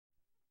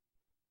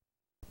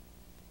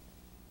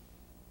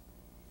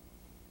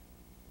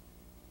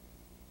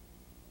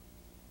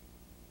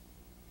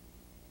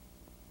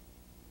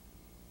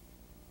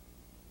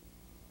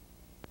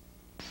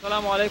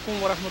Assalamu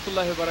alaikum wa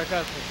rahmatullahi wa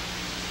barakatuh.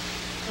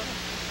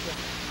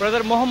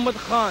 Brother Muhammad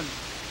Khan.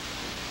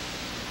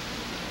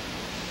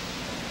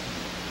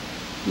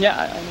 Yeah,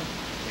 I know.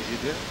 Is he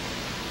there?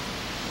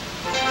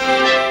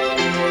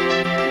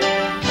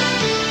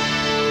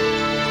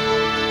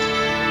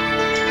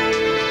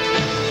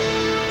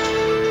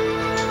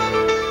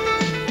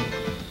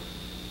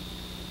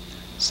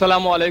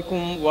 Assalamu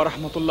alaikum wa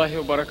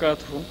rahmatullahi wa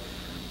barakatuh.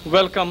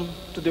 Welcome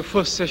to the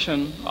first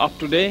session of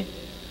today.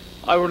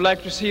 I would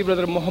like to see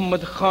Brother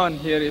Muhammad Khan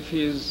here if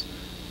he is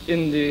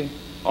in the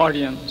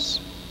audience.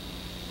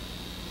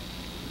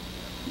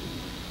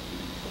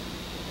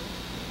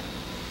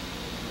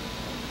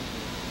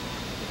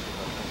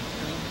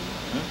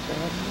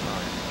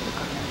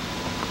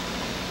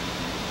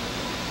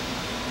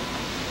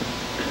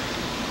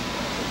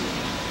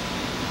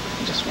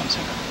 Just one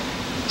second.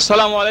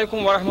 Assalamu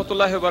alaikum wa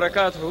rahmatullahi wa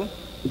barakatuh.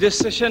 This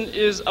session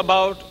is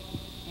about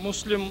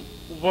Muslim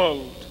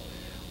world.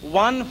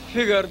 One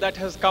figure that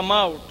has come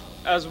out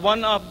as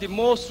one of the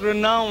most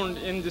renowned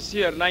in this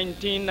year,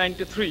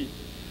 1993.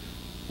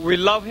 We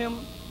love him,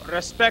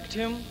 respect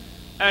him,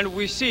 and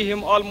we see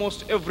him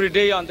almost every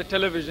day on the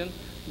television.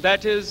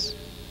 That is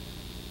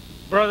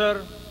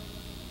Brother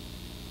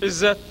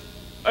Izzat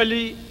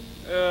Ali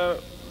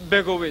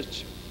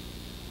Begovich.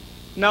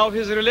 Now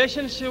his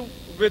relationship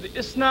with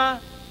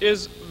ISNA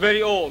is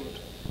very old.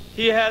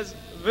 He has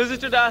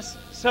visited us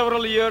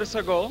several years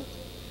ago,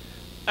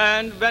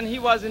 and when he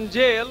was in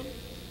jail,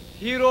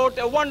 he wrote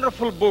a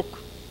wonderful book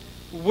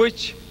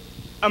which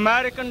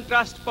American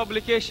Trust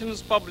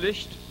Publications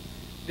published.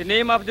 The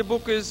name of the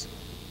book is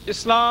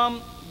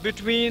Islam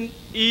Between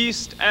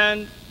East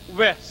and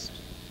West.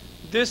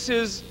 This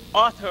is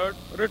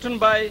written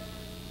by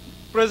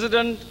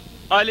President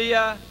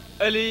Alia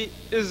Ali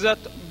Izzat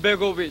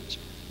Begovich.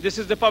 This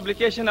is the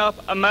publication of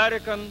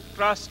American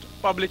Trust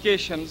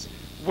Publications,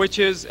 which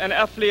is an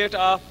affiliate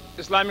of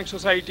Islamic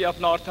Society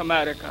of North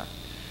America.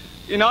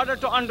 In order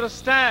to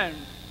understand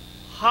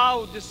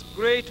how this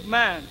great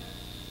man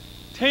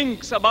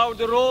thinks about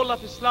the role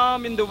of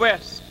Islam in the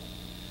West,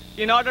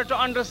 in order to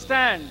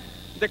understand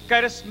the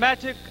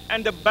charismatic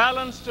and the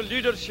balanced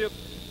leadership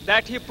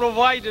that he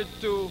provided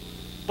to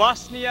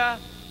Bosnia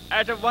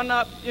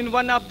in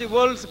one of the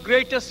world's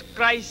greatest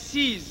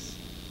crises,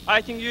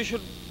 I think you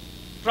should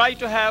try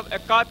to have a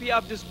copy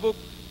of this book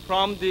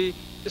from the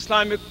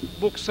Islamic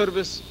Book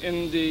Service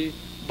in the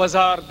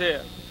bazaar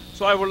there.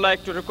 So I would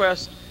like to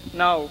request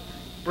now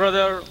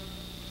Brother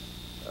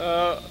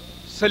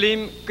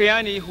Salim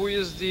Kayani, who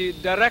is the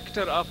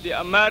director of the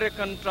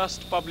American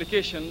Trust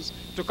Publications,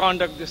 to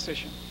conduct this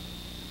session.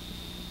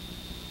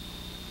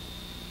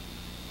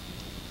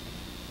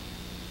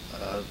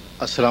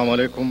 Assalamu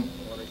alaikum.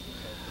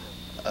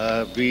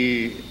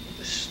 We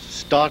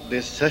start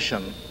this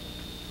session,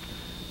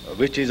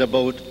 which is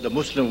about the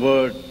Muslim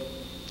world,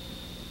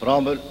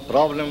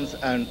 problems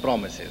and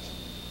promises.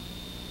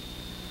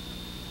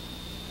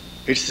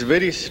 It's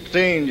very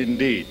strange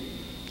indeed.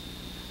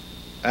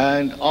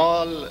 And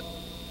all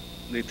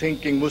the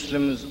thinking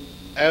Muslims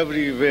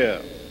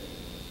everywhere,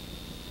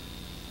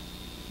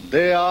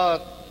 they are,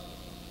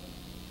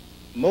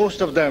 most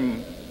of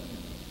them,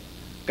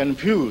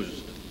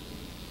 confused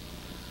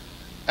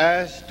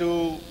as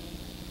to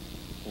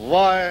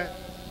why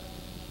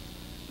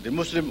the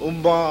Muslim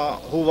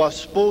Ummah, who was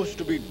supposed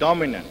to be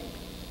dominant,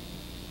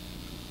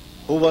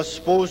 who was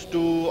supposed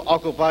to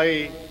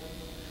occupy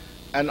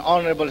an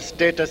honorable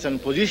status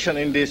and position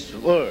in this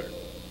world,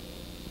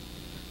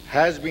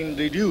 has been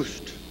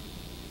reduced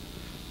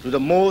to the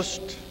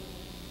most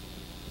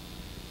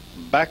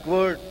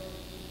backward,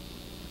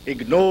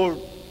 ignored,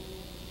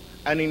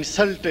 and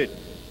insulted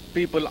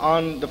people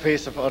on the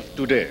face of earth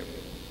today.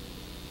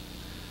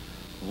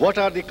 What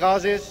are the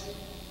causes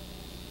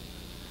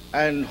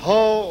and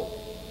how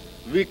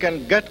we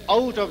can get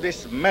out of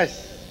this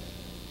mess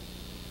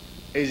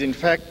is in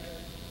fact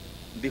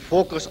the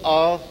focus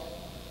of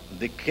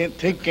the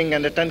thinking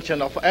and attention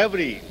of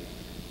every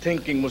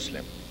thinking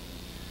Muslim.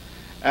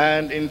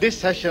 And in this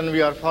session,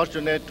 we are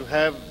fortunate to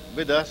have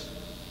with us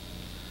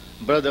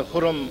Brother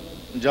Khurram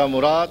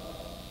Murad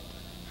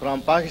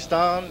from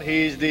Pakistan.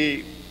 He is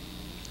the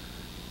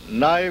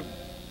Naib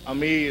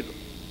Amir,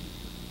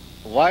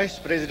 Vice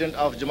President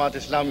of Jamaat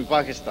Islami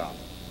Pakistan.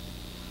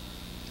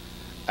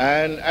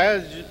 And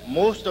as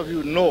most of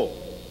you know,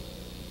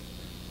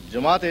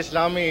 Jamaat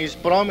Islami is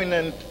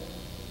prominent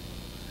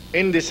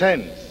in the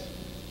sense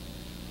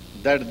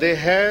that they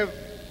have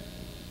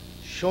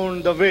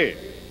shown the way.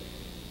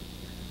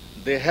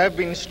 They have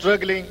been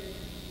struggling,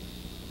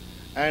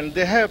 and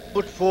they have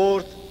put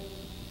forth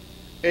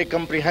a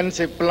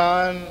comprehensive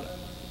plan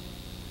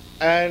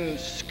and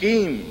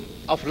scheme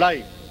of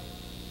life.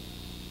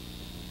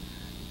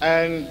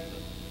 And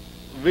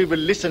we will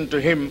listen to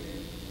him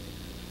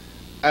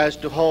as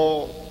to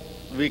how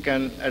we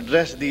can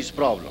address these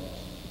problems.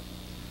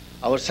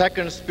 Our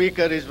second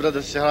speaker is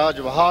Brother Siraj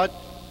Wahaj.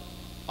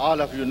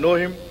 All of you know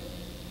him.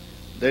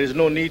 There is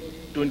no need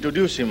to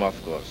introduce him,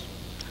 of course.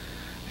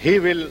 He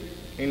will,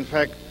 in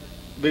fact,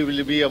 we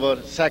will be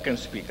our second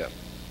speaker.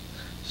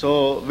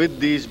 So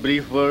with these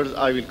brief words,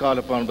 I will call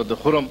upon Brother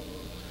Khurram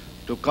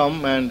to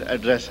come and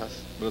address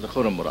us. Brother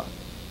Khurram Murad.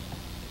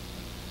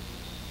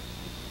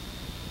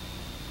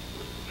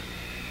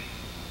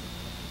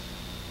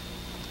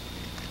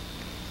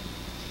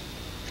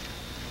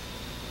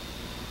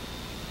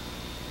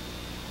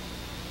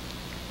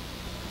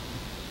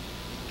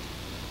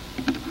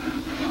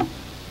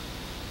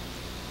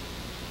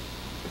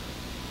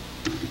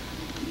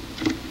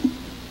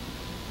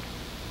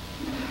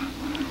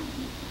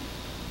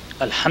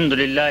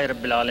 Alhamdulillah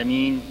Rabbil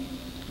Alameen,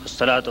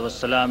 wassalatu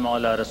wassalamu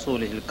ala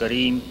rasulihil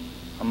kareem,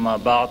 amma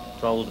ba'd,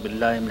 fa'udhu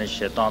billahi minash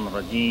shaitan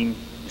rajim,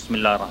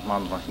 bismillah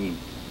ar-Rahman ar-Rahim.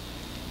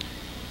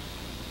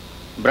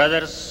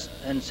 Brothers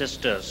and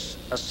sisters,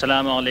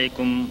 assalamu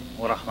alaikum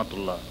wa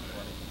rahmatullah.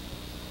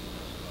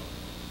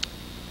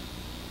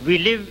 We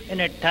live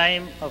in a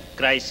time of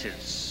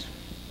crisis.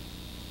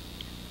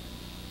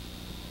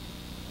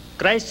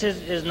 Crisis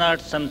is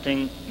not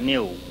something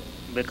new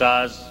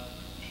because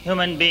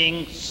human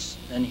beings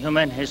and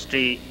human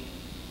history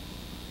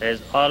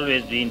has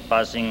always been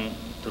passing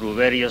through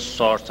various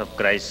sorts of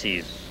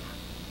crises.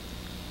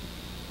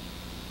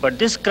 But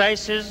this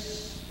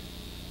crisis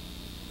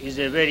is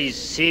a very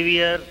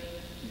severe,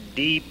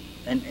 deep,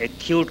 and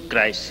acute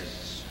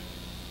crisis,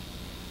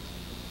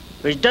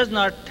 which does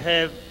not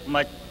have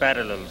much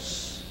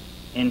parallels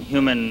in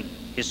human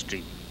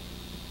history.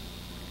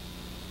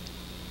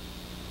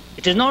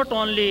 It is not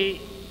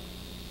only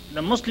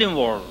the Muslim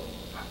world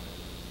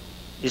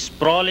is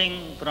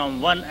sprawling from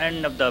one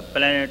end of the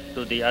planet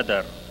to the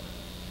other,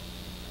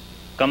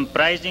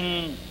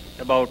 comprising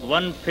about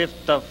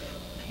 1/5 of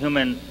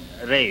human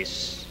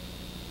race,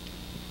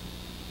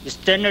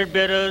 standard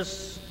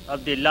bearers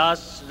of the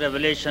last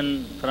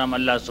revelation from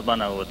Allah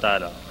subhanahu wa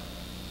ta'ala,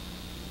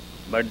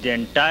 but the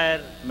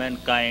entire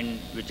mankind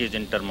which is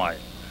in turmoil.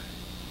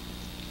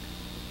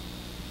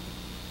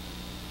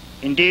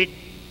 Indeed,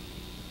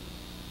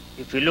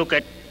 if you look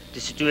at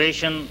the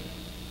situation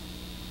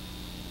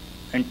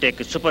and take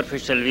a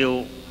superficial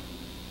view,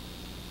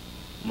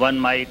 one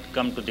might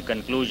come to the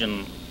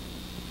conclusion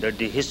that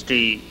the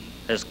history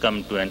has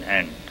come to an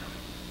end.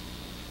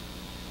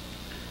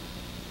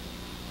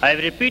 I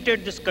have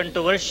repeated this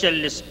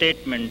controversial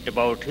statement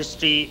about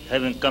history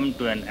having come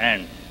to an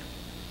end,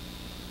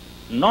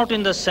 not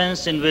in the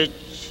sense in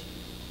which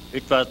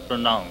it was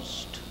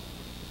pronounced.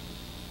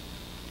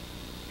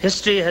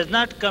 History has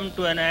not come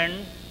to an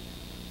end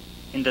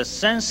in the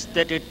sense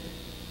that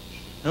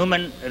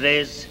human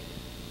race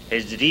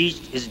has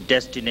reached its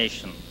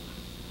destination,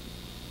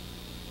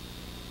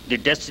 the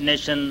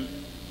destination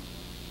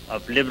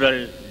of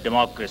liberal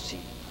democracy,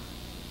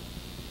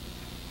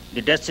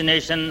 the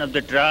destination of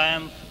the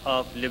triumph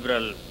of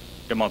liberal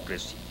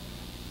democracy.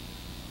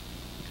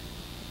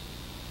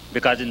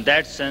 Because in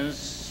that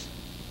sense,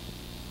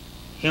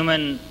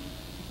 human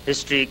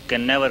history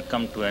can never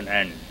come to an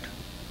end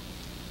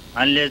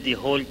unless the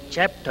whole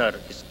chapter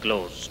is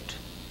closed.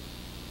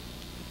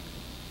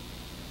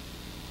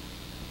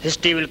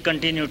 History will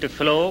continue to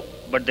flow,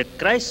 but the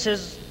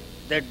crisis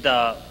that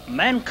the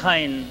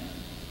mankind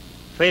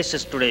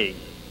faces today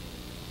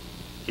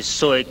is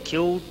so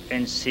acute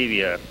and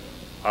severe,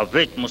 of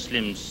which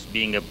Muslims,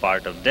 being a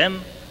part of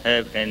them,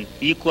 have an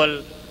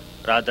equal,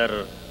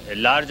 rather a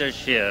larger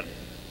share,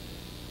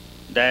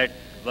 that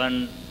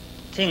one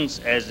thinks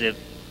as if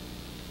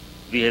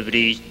we have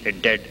reached a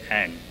dead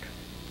end,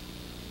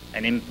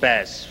 an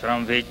impasse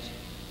from which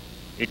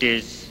it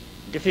is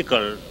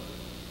difficult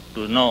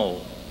to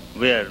know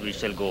where we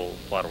shall go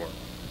forward.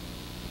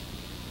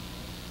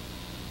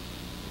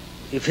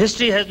 If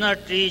history has not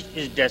reached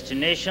its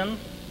destination,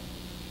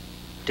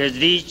 it has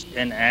reached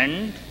an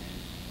end,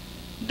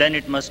 then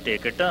it must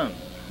take a turn.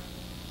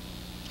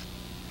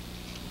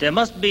 There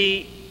must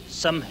be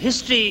some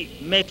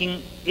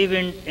history-making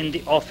event in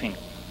the offing,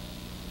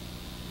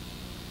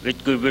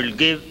 which will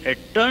give a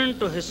turn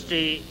to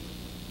history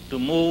to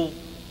move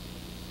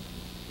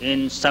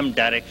in some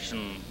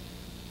direction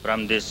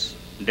from this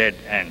dead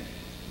end.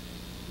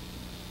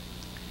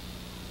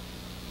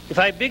 If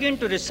I begin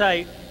to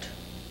recite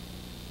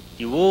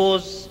the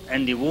woes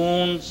and the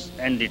wounds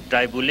and the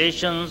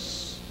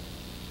tribulations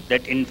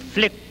that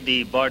inflict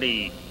the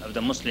body of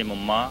the Muslim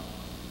Ummah,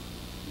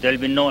 there will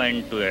be no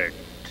end to it.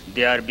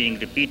 They are being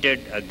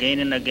repeated again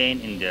and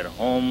again in their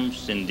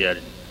homes, in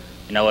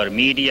our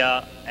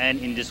media, and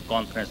in this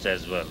conference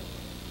as well.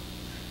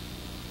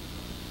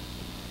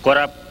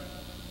 Corrupt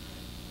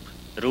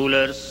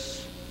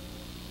rulers,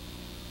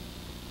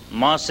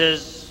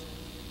 masses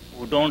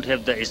who don't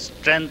have the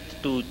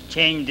strength to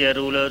change their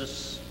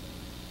rulers,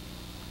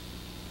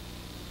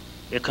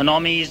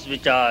 economies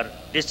which are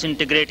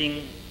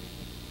disintegrating,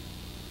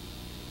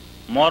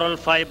 moral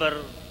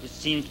fiber which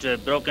seems to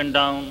have broken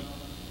down,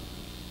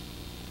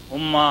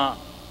 Ummah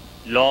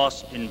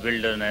lost in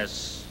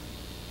wilderness,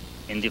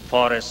 in the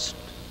forest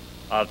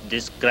of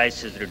this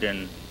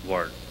crisis-ridden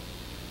world.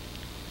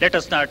 Let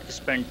us not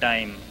spend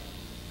time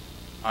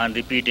on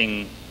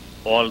repeating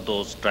all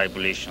those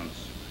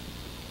tribulations.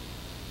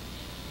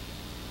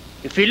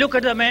 If we look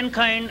at the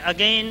mankind,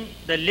 again,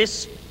 the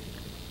list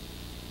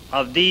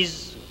of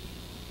these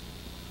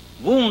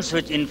wounds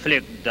which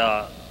inflict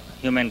the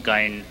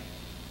humankind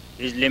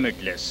is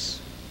limitless.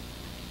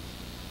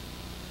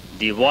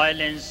 The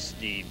violence,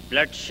 the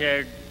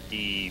bloodshed,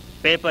 the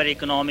paper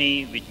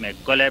economy which may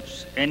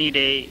collapse any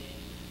day,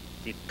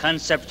 the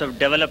concepts of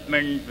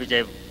development which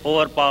have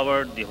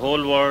overpowered the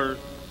whole world,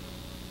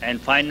 and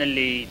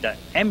finally the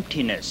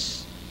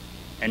emptiness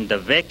and the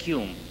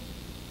vacuum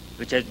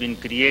which has been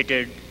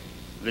created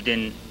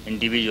within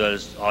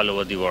individuals all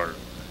over the world.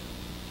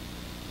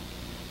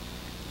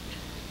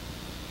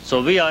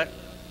 So we are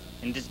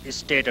in this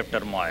state of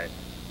turmoil,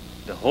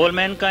 the whole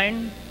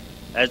mankind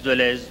as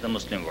well as the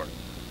Muslim world.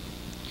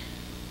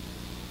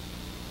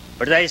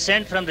 But as I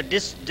said, from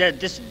this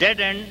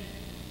dead end,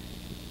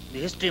 the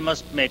history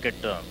must make a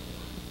turn.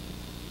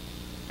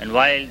 And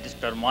while this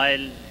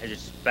turmoil has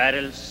its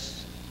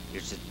perils,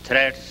 its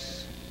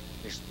threats,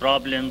 its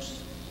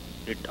problems,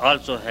 it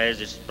also has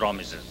its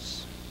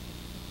promises.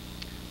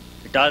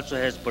 It also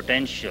has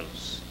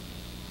potentials.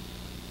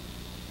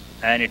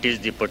 And it is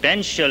the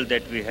potential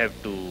that we have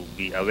to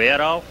be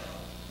aware of,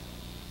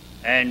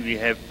 and we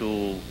have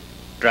to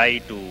try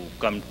to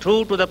come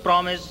true to the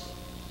promise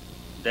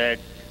that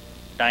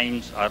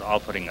times are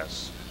offering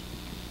us.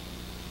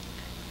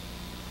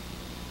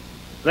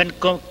 When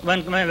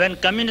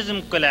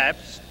communism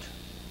collapsed,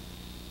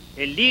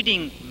 a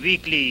leading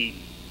weekly,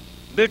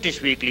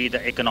 British weekly,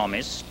 The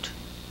Economist,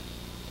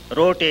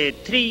 wrote a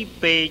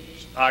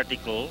 3-page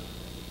article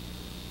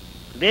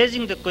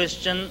raising the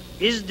question,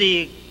 is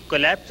the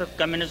collapse of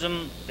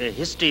communism a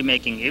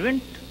history-making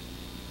event?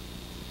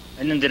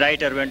 And then the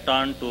writer went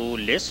on to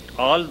list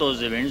all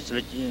those events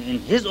which, in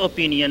his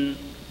opinion,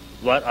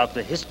 were of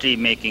the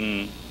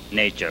history-making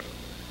nature.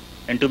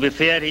 And to be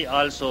fair, he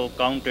also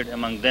counted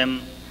among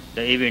them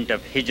the event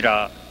of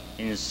Hijrah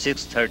in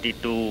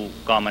 632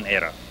 Common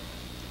Era.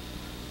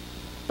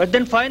 But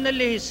then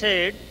finally he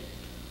said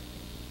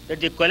that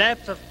the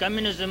collapse of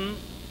communism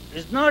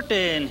is not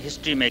a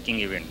history-making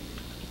event.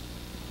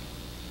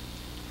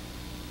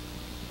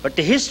 But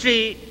the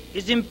history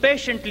is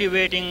impatiently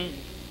waiting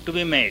to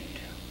be made.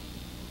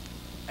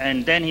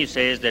 And then he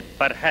says that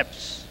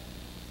perhaps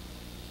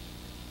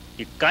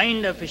the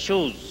kind of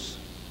issues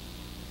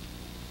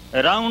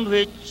around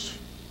which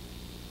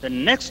the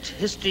next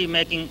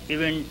history-making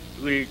event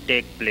will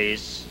take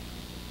place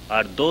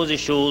are those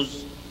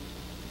issues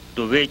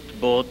to which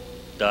both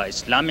the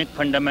Islamic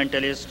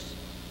fundamentalists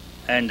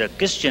and the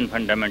Christian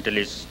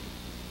fundamentalists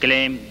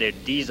claim that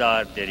these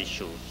are their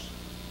issues.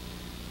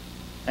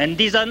 And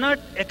these are not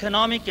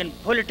economic and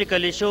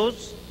political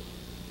issues,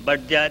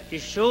 but they are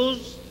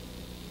issues,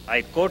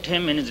 I quote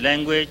him in his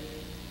language,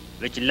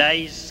 which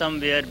lies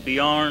somewhere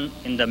beyond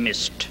in the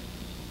mist,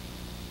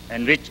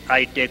 and which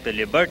I take the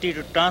liberty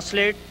to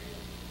translate,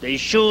 the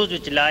issues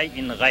which lie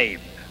in ghaib.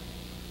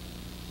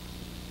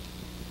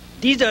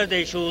 These are the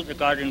issues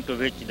according to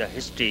which the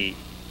history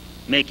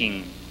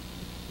making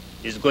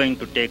is going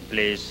to take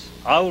place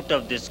out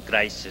of this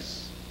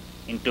crisis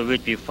into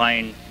which we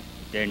find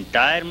the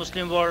entire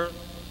Muslim world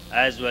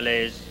as well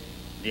as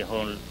the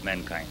whole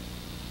mankind.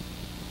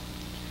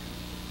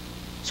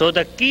 So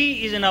the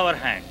key is in our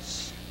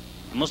hands.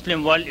 The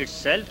Muslim world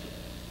itself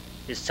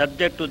is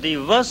subject to the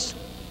worst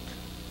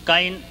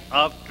kind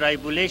of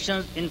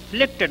tribulations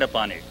inflicted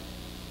upon it.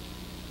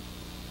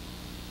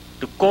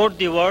 To quote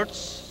the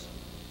words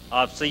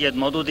of Sayyid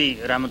Maududi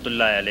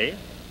Rahmatullahi alayh,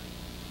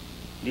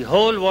 the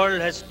whole world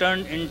has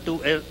turned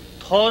into a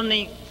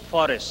thorny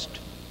forest,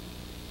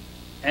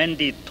 and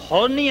the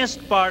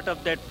thorniest part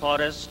of that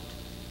forest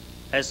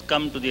has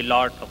come to the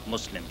lot of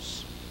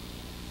Muslims,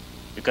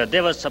 because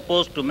they were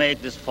supposed to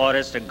make this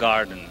forest a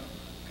garden,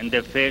 and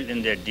they failed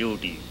in their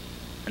duty,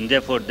 and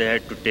therefore they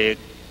had to take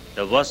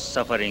the worst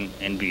suffering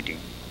and beating.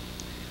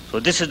 So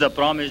this is the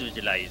promise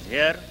which lies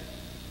here,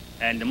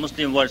 and the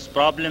Muslim world's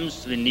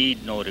problems we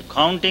need no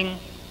recounting.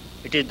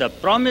 It is the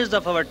promise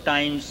of our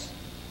times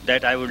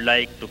that I would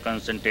like to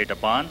concentrate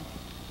upon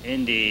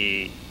in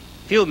the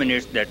few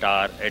minutes that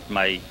are at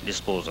my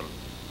disposal.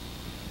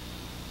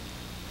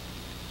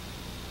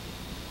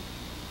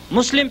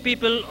 Muslim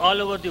people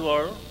all over the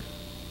world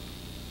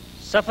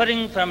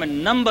suffering from a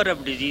number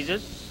of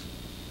diseases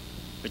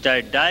which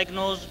are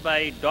diagnosed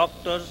by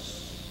doctors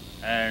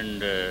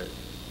and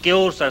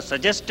cures are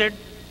suggested.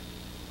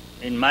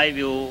 In my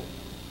view,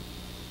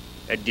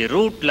 at the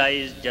root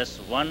lies just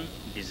one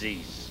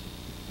disease,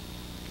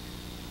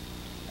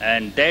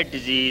 and that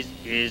disease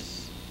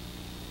is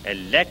a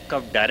lack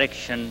of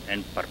direction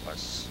and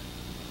purpose.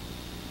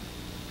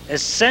 A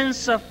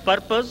sense of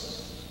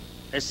purpose,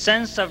 a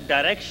sense of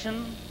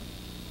direction,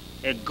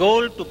 a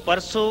goal to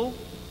pursue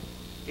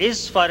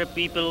is for a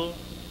people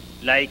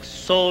like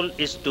soul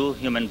is to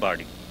human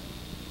body.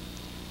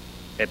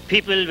 A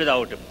people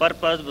without a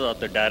purpose,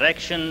 without a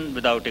direction,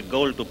 without a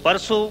goal to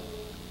pursue,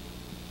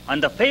 on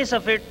the face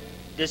of it,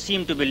 they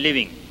seem to be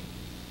living,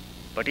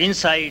 but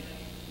inside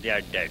they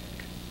are dead.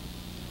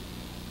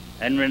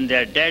 And when they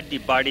are dead, the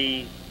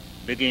body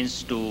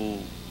begins to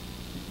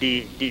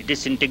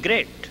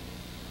disintegrate.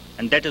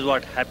 And that is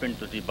what happened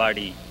to the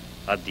body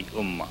of the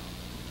Ummah.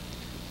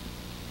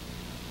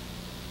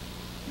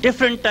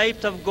 Different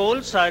types of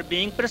goals are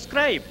being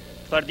prescribed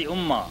for the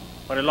Ummah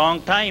for a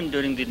long time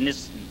during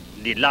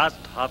the last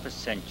half a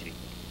century.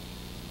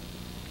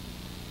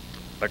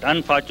 But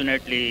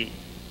unfortunately,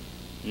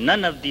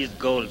 none of these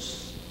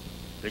goals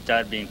which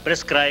are being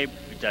prescribed,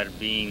 which are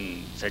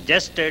being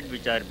suggested,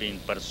 which are being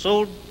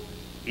pursued,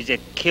 is a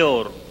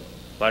cure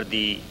for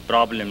the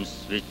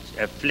problems which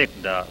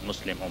afflict the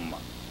Muslim Ummah.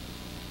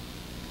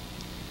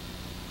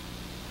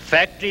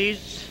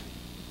 Factories,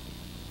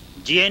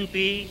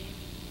 GNP,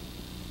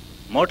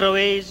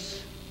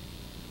 motorways,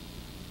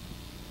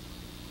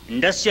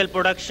 industrial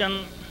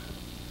production,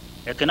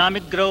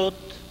 economic growth,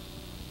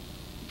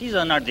 these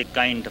are not the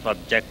kind of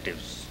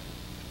objectives.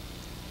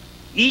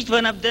 Each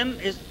one of them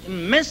is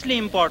immensely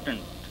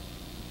important,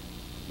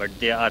 but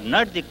they are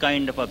not the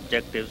kind of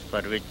objectives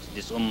for which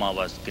this Ummah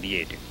was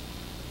created.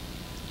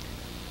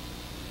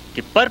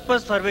 The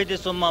purpose for which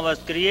this Ummah was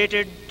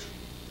created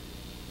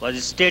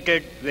was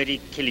stated very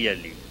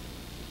clearly.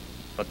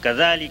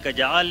 فَكَذَلِكَ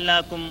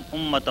جَعَلْنَاكُمْ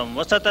أُمَّةً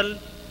وَسَطًا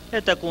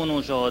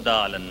لِتَكُونُوا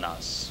شُهَدَاءَ عَلَى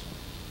النَّاسِ.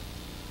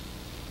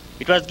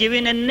 It was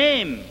given a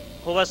name,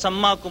 هُوَ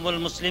سَمَّاكُمُ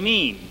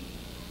الْمُسْلِمِينَ.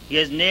 He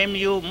has named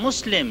you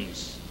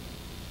Muslims,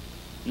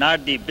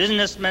 not the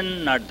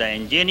businessmen, not the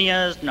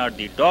engineers, not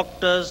the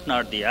doctors,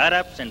 not the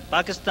Arabs and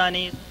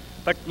Pakistanis,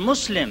 but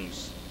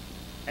Muslims.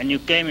 And you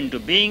came into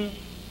being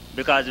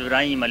because of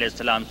Ibrahim alayhi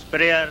salam's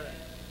prayer,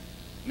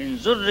 min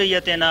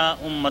zurriyatina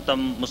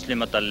ummatam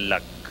muslimatal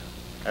lak,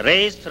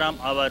 raised from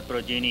our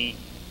progeny,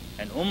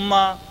 an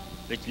ummah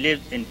which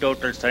lives in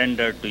total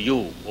surrender to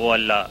you, O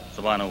Allah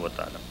subhanahu wa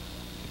ta'ala.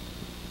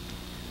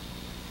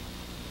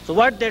 So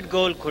what that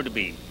goal could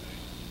be,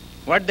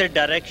 what that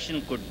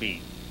direction could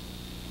be,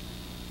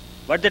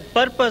 what that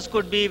purpose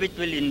could be which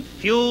will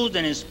infuse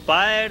and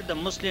inspire the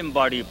Muslim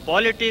body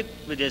politic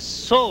with a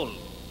soul,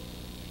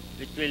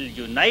 which will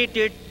unite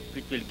it,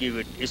 which will give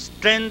it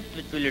strength,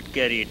 which will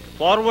carry it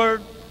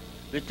forward,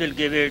 which will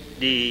give it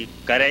the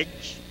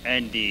courage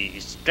and the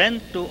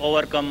strength to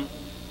overcome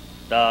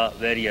the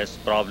various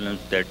problems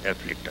that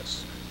afflict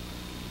us.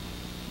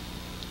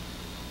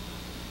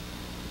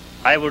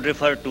 I would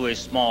refer to a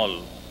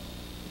small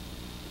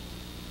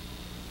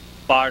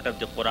part of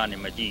the Quran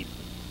Majid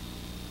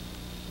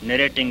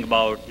narrating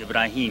about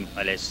Ibrahim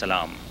alayhi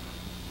salam.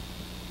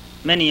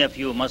 Many of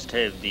you must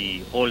have the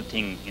whole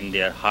thing in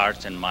their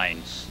hearts and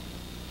minds,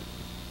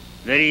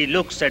 where he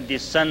looks at the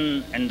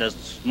sun and the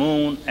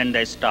moon and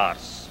the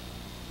stars.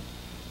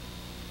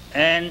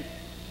 And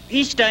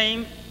each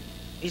time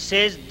he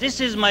says,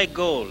 this is my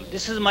goal,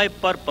 this is my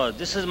purpose,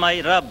 this is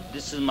my Rabb,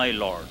 this is my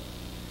Lord.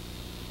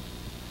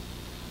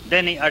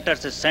 Then he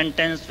utters a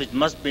sentence which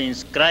must be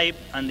inscribed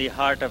on the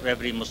heart of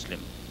every Muslim.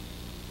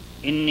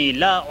 Inni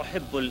la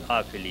uhibbul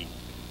afili.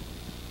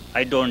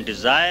 I don't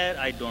desire,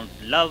 I don't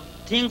love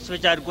things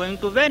which are going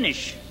to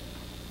vanish.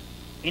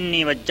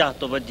 Inni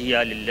wajjahtu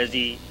wajhiya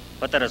lillazi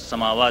fatara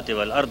as-samawati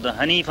wal arda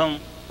hanifan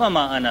wa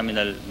ma ana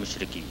minal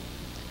mushrikeen.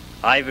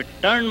 I will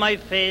turn my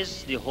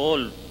face, the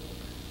whole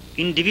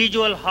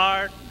individual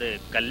heart, the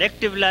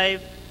collective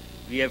life,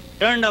 we have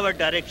turned our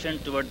direction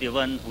toward the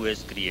one who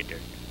has created.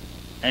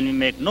 And we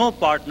make no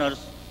partners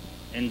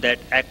in that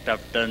act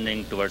of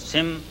turning towards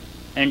him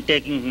and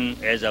taking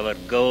him as our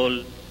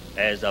goal,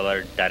 as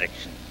our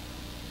direction.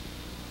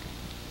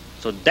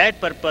 So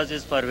that purpose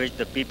is for which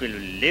the people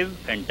will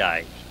live and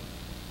die.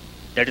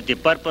 That is the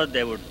purpose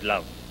they would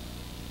love.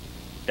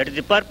 That is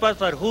the purpose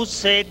for whose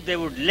sake they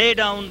would lay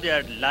down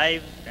their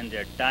lives and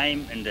their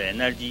time and their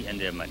energy and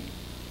their money.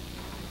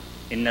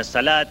 Inna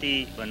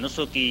salati wa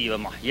nusuki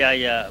wa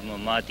mahyaya wa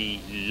mamati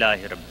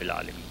lillahi rabbil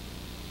alamin.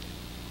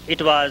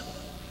 It was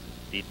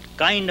the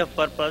kind of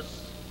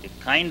purpose, the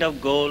kind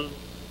of goal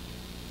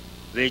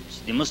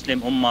which the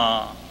Muslim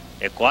Ummah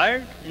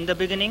acquired in the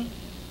beginning.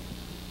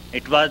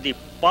 It was the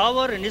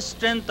power and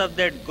strength of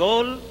that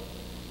goal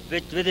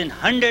which within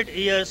 100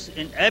 years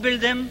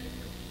enabled them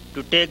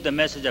to take the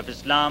message of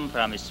Islam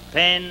from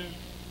Spain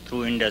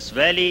through Indus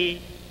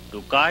Valley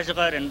to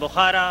Kashgar and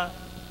Bukhara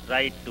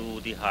right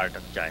to the heart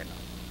of China.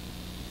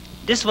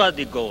 This was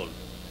the goal,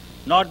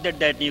 not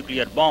that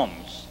nuclear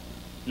bombs,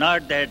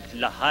 not that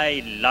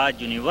high, large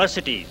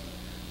universities,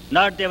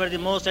 not they were the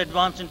most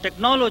advanced in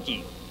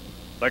technology,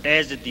 but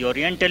as the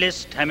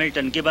Orientalist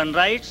Hamilton Gibbon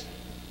writes,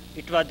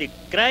 it was the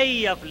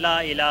cry of La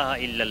ilaha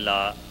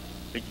illallah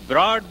which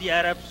brought the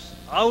Arabs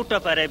out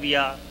of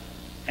Arabia,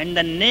 and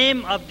the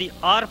name of the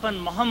orphan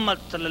Muhammad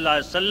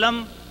sallallahu alaihi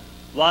wasallam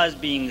was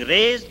being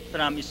raised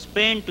from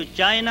Spain to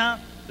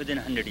China within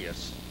 100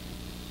 years.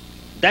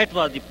 That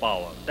was the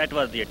power, that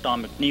was the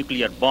atomic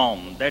nuclear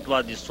bomb, that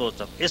was the source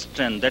of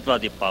strength, that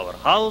was the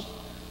powerhouse,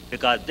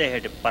 because they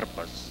had a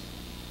purpose,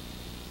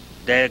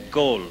 their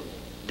goal,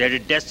 they had a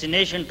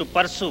destination to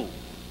pursue,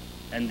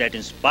 and that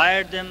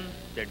inspired them,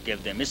 that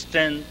gave them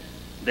strength,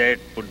 that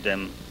put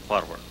them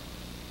forward.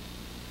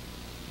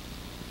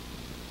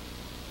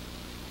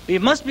 We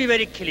must be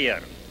very clear,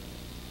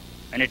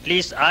 and at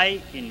least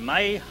I, in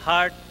my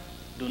heart,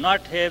 do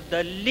not have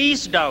the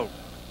least doubt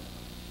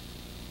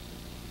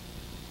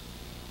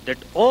that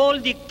all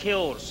the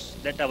cures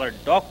that our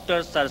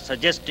doctors are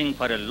suggesting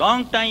for a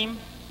long time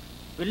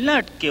will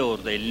not cure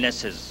the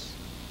illnesses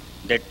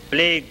that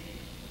plague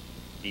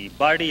the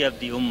body of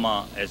the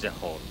Ummah as a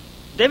whole.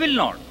 They will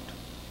not.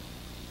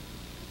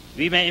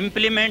 We may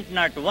implement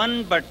not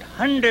one but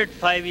 100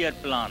 5-year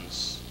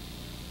plans.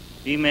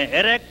 We may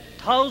erect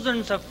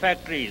thousands of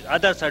factories.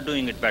 Others are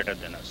doing it better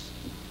than us.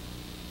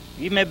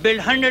 We may build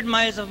 100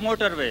 miles of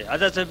motorway.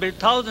 Others have built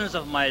thousands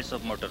of miles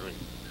of motorway.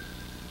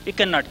 We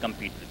cannot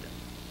compete with them.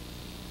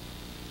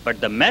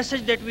 But the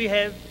message that we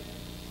have,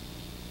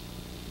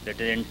 that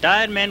the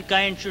entire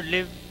mankind should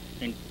live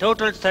in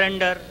total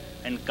surrender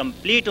and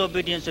complete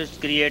obedience to its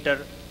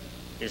Creator,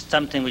 is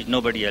something which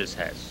nobody else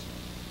has.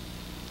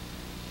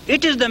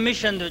 It is the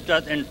mission which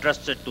was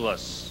entrusted to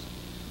us.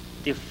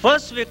 The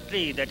first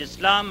victory that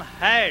Islam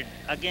had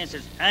against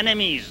its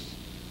enemies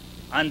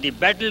on the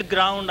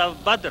battleground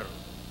of Badr,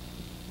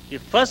 the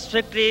first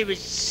victory which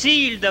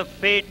sealed the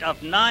fate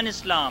of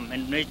non-Islam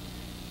and which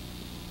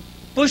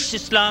pushed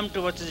Islam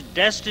towards its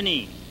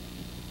destiny,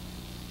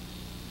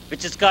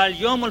 which is called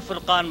Yawm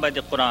al-Furqan by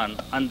the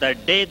Quran. On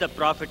that day the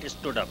Prophet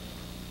stood up,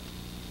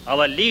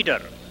 our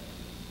leader,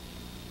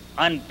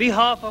 on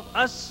behalf of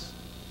us,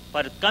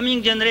 for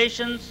coming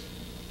generations,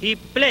 he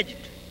pledged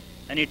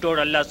and he told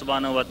Allah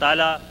subhanahu wa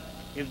ta'ala,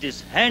 if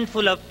this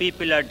handful of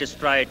people are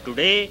destroyed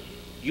today,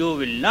 you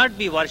will not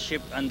be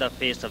worshipped on the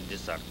face of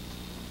this earth.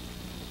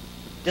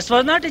 This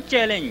was not a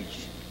challenge.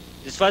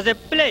 This was a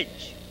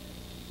pledge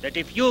that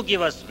if you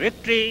give us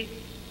victory,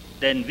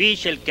 then we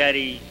shall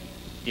carry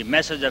the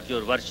message of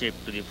your worship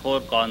to the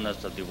four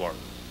corners of the world.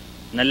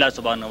 And Allah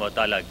subhanahu wa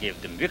ta'ala gave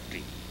them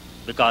victory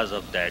because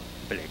of that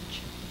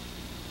pledge.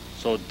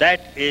 So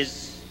that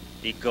is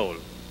the goal.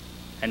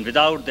 And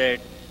without that,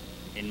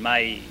 in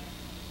my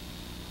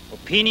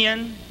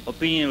opinion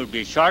would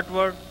be a short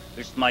word,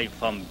 it's my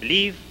firm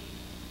belief,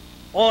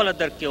 all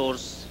other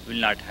cures will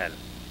not help.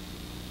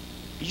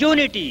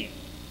 Unity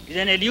is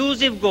an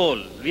elusive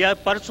goal we are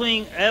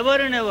pursuing ever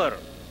and ever.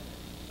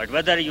 But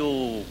whether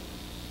you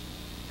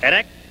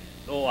erect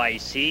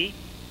OIC,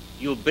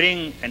 you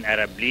bring an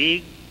Arab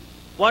League,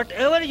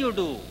 whatever you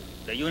do,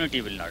 the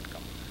unity will not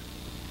come.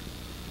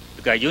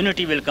 Because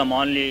unity will come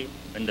only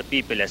when the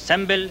people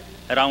assemble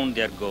around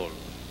their goal.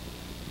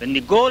 When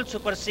the goal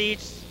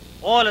supersedes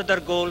all other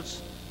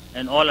goals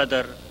and all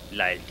other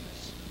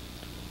loyalties.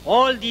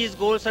 All these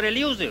goals are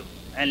elusive.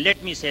 And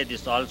let me say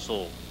this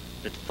also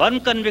with firm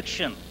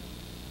conviction,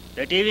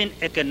 that even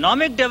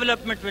economic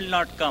development will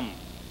not come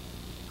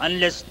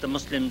unless the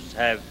Muslims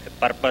have a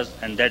purpose,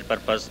 and that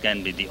purpose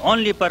can be the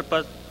only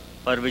purpose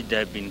for which they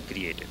have been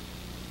created.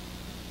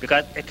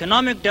 Because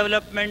economic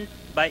development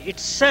by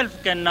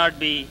itself cannot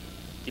be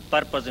the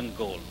purpose and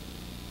goal.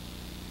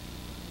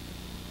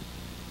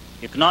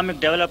 Economic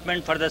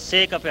development for the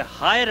sake of a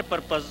higher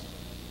purpose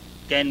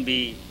can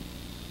be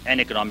an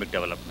economic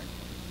development.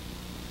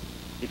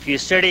 If you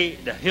study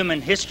the human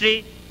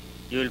history,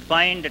 you will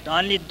find that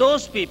only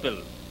those people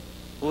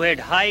who had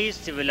high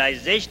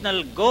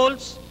civilizational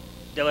goals,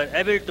 they were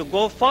able to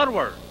go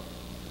forward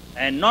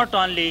and not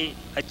only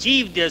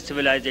achieve their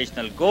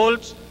civilizational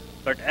goals,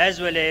 but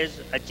as well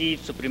as achieve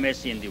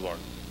supremacy in the world.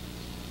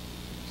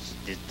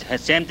 The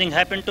same thing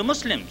happened to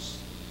Muslims.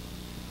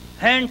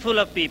 Handful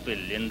of people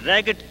in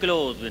ragged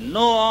clothes with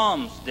no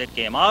arms, they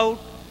came out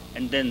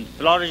and then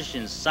flourished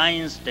in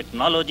science,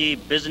 technology,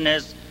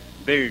 business,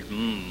 built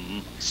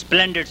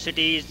splendid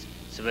cities,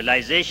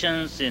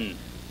 civilizations in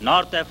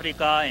North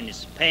Africa, in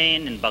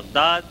Spain, in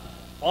Baghdad.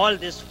 All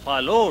this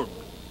followed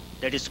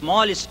that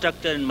small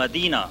structure in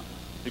Medina,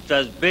 which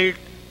was built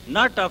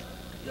not of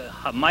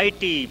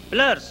mighty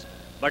pillars,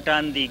 but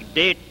on the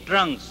date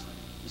trunks.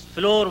 Its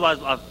floor was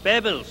of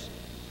pebbles.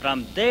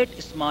 From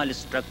that small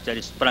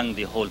structure sprung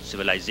the whole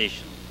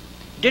civilization.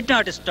 It did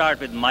not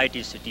start with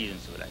mighty cities and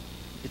civilizations.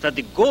 It was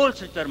the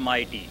goals which were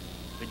mighty,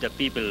 which the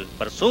people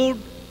pursued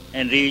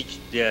and reached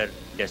their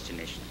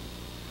destination.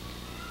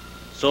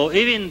 So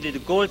even the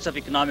goals of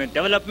economic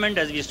development,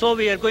 as we saw,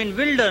 we are going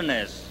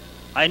wilderness.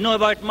 I know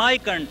about my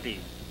country.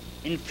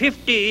 In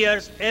 50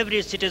 years,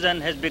 every citizen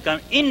has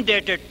become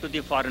indebted to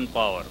the foreign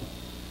power.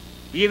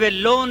 We have a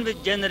loan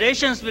which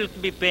generations will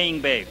be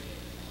paying back.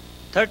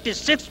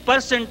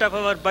 36% of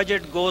our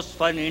budget goes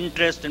for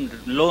interest and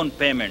loan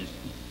payments.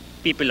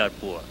 People are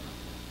poor.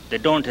 They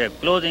don't have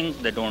clothing,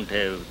 they don't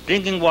have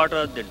drinking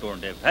water, they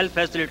don't have health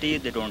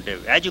facilities, they don't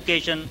have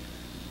education.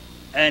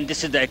 And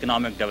this is the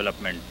economic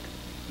development.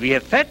 We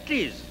have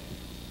factories.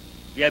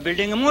 We are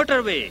building a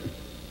motorway.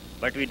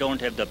 But we don't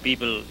have the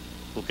people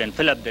who can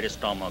fill up their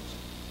stomachs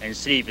and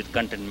sleep with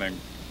contentment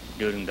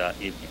during the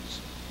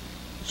evenings.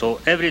 So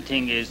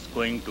everything is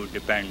going to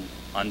depend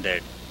on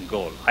that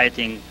goal. I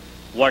think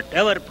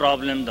whatever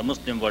problem the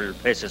Muslim world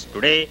faces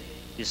today,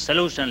 the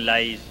solution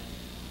lies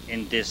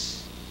in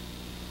this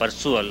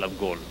pursuit of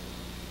goal.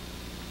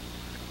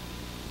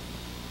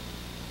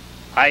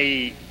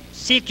 I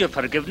seek your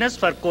forgiveness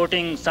for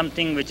quoting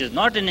something which is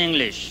not in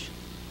English,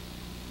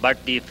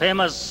 but the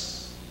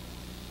famous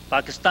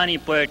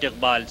Pakistani poet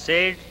Iqbal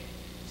said,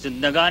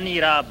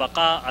 Zindagani ra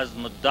baqa az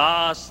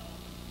muddaas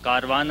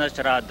Karwana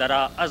shara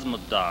dara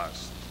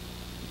azmuddas.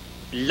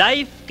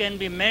 Life can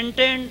be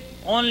maintained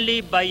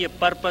only by a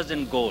purpose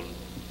and goal.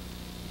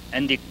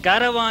 And the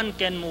caravan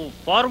can move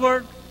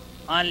forward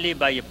only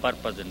by a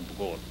purpose and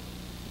goal.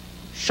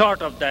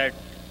 Short of that,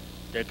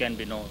 there can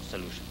be no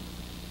solution.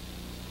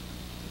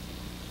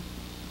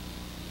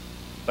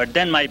 But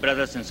then, my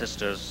brothers and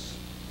sisters,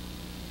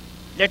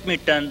 let me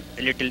turn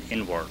a little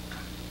inward.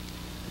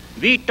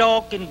 We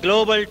talk in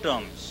global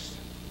terms.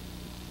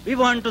 We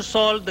want to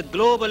solve the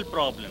global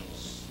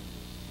problems.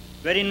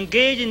 We are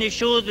engaged in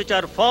issues which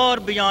are far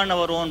beyond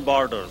our own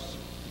borders.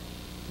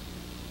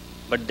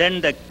 But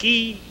then the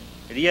key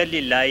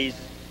really lies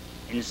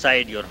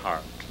inside your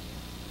heart.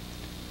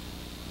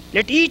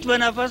 Let each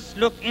one of us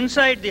look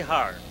inside the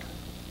heart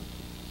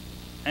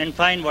and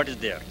find what is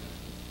there.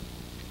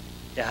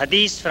 The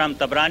hadith from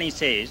Tabrani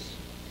says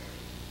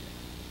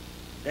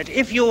that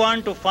if you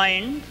want to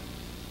find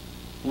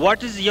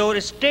what is your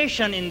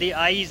station in the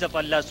eyes of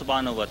Allah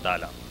subhanahu wa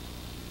ta'ala,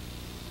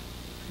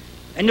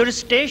 and your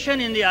station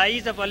in the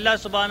eyes of Allah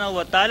subhanahu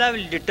wa ta'ala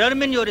will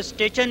determine your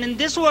station in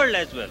this world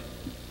as well.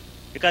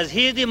 Because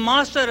He is the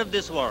master of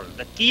this world.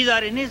 The keys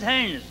are in His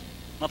hands.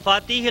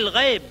 Mafatihil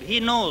ghaib, He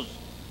knows.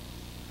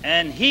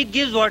 And He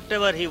gives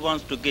whatever He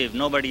wants to give.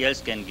 Nobody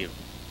else can give.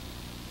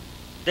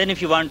 Then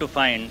if you want to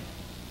find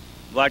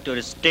what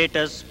your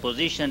status,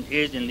 position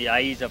is in the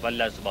eyes of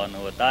Allah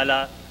subhanahu wa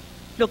ta'ala,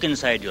 look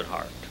inside your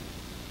heart.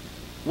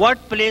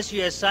 What place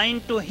you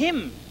assign to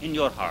Him in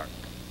your heart?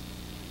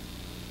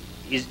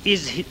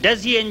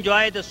 Does He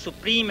enjoy the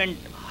supreme and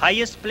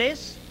highest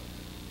place?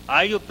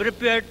 Are you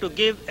prepared to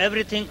give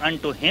everything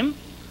unto Him?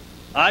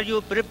 Are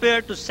you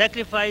prepared to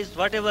sacrifice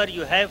whatever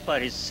you have for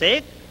His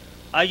sake?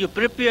 Are you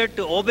prepared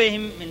to obey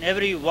Him in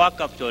every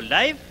walk of your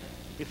life?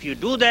 If you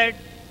do that,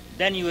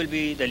 then you will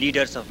be the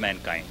leaders of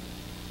mankind.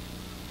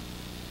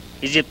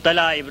 إِذِ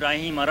ابْتَلَى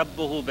إِبْرَاهِيمَ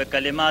رَبُّهُ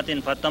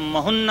بِكَلِمَاتٍ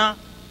فَتَمَّهُنَّ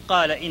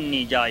قَالَ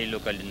إِنِّي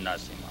جَاعِلُكَ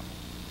لِلنَّاسِ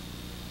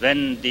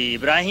إِمَامًا.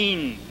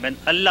 When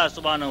Allah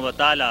subhanahu wa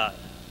ta'ala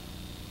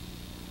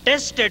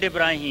tested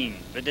Ibrahim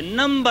with a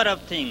number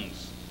of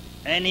things,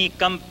 and he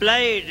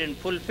complied and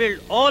fulfilled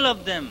all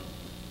of them,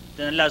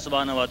 then Allah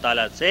subhanahu wa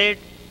ta'ala said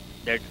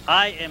that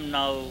I am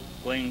now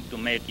going to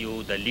make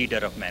you the leader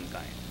of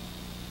mankind.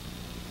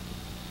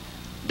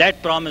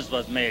 That promise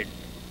was made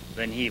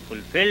when he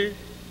fulfilled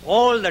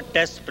all the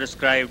tests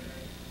prescribed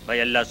by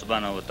Allah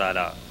subhanahu wa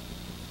ta'ala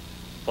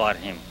for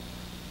him.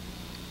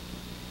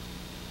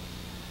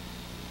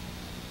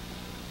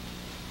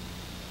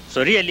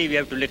 So really we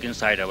have to look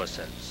inside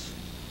ourselves.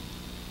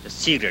 The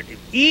secret, if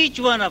each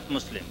one of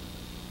Muslims,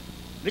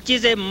 which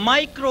is a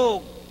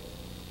microcosm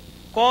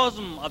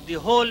of the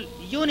whole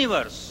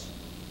universe,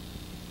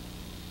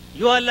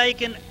 you are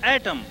like an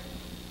atom.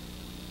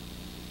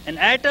 An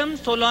atom,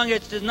 so long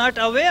as it is not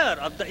aware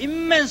of the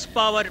immense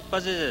power it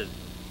possesses,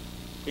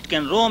 it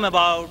can roam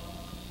about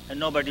and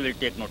nobody will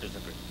take notice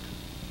of it.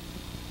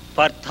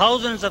 For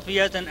thousands of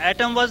years an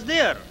atom was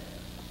there,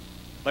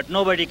 but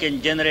nobody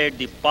can generate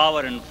the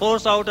power and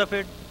force out of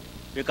it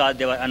because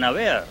they were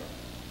unaware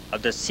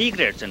of the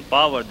secrets and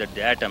power that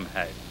the atom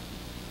had.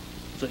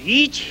 So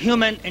each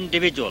human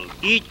individual,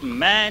 each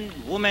man,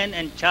 woman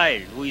and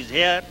child who is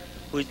here,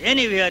 who is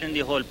anywhere in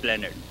the whole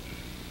planet,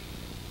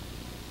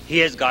 he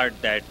has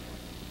got that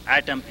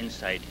atom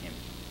inside him,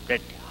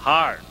 that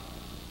heart.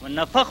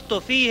 وَنَفَخْتُ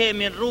فِيهِ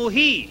مِنْ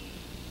رُوحِي,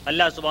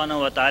 Allah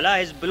subhanahu wa ta'ala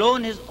has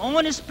blown His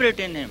own spirit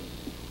in him.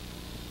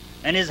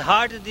 And his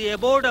heart is the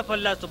abode of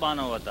Allah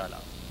subhanahu wa ta'ala.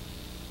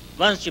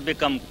 Once you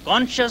become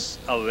conscious,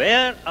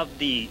 aware of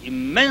the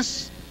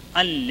immense,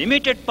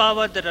 unlimited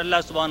power that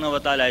Allah subhanahu wa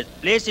ta'ala has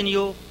placed in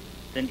you,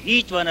 then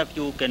each one of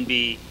you can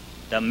be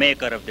the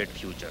maker of that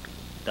future,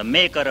 the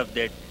maker of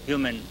that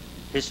human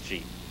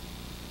history.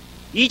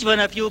 Each one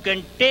of you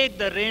can take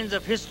the reins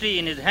of history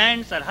in his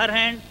hands or her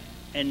hand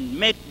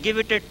and give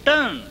it a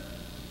turn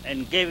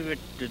and give it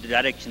to the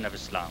direction of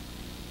Islam.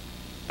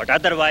 But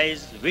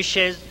otherwise,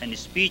 wishes and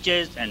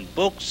speeches and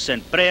books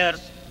and prayers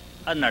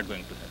are not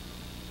going to help.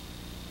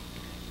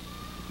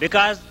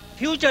 Because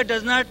future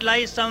does not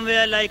lie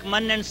somewhere like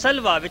man and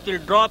salwa, which will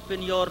drop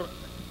in your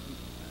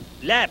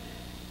lap.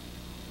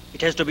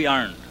 It has to be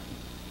earned.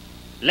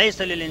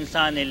 لَيْسَ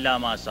لِلْإِنسَانِ إِلَّا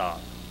مَا سَعَى.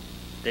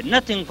 There is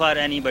nothing for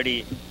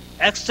anybody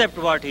except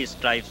what he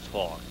strives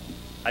for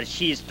or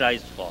she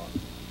strives for.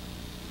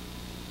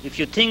 If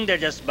you think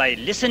that just by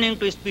listening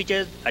to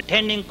speeches,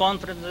 attending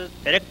conferences,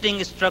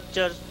 erecting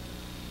structures,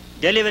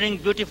 delivering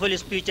beautiful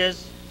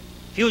speeches,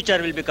 future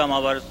will become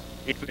ours,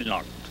 it will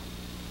not.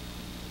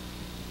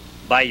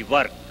 By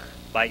work,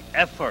 by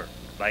effort,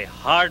 by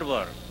hard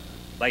work,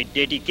 by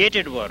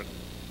dedicated work,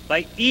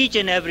 by each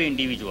and every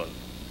individual.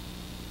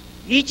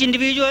 Each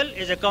individual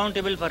is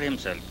accountable for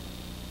himself.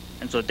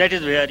 And so that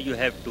is where you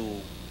have to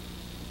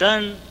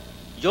turn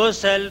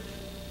yourself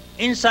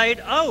inside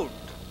out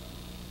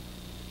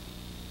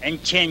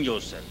and change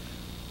yourself.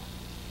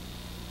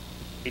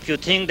 If you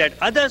think that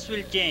others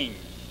will change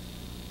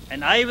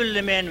and I will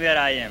remain where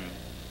I am,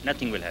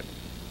 nothing will happen.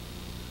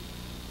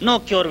 No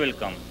cure will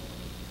come.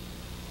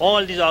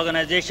 All these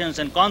organizations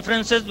and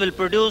conferences will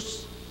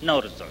produce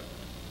no result.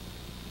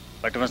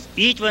 But once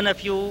each one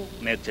of you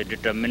makes a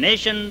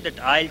determination that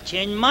I'll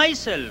change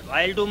myself,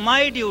 I'll do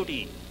my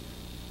duty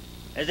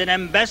as an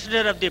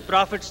ambassador of the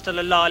Prophet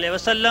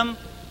ﷺ,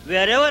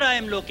 wherever I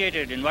am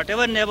located, in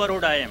whatever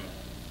neighborhood I am,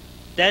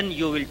 then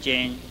you will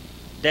change,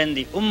 then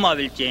the Ummah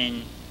will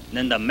change,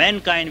 then the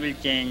mankind will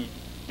change,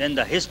 then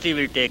the history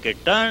will take a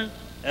turn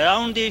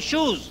around the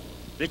issues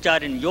which are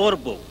in your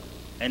book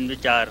and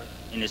which are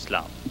in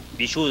Islam.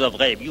 The issues of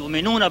ghaib.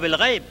 Yu'minuna bil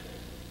ghaib.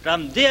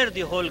 From there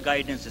the whole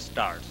guidance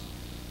starts.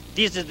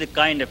 This is the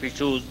kind of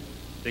issues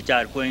which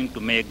are going to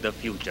make the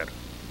future,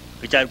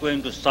 which are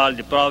going to solve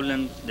the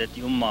problems that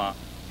the Ummah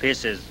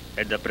faces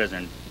at the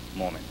present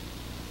moment.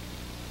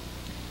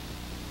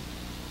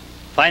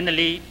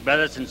 Finally,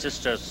 brothers and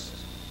sisters,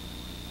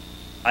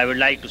 I would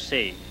like to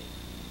say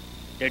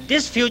that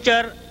this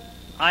future,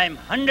 I am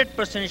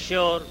 100%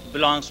 sure,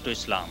 belongs to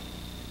Islam.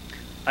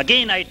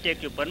 Again, I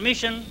take your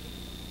permission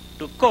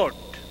to quote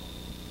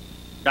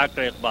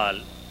Dr.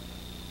 Iqbal,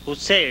 who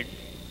said,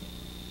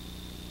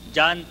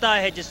 जानता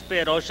है जिस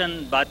पे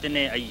रोशन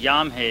बातिने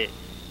अय्याम है,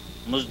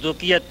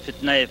 मुज़दुकियत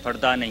फितने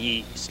फरदा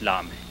नहीं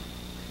इस्लाम है.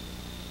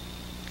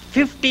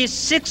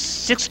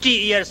 60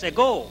 years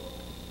ago,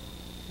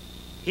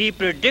 he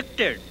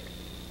predicted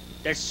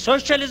that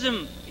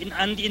socialism,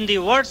 in the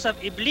words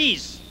of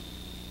Iblis,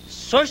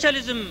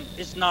 socialism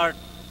is not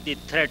the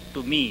threat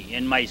to me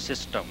and my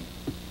system.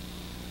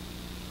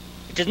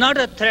 It is not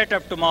a threat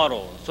of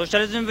tomorrow.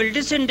 Socialism will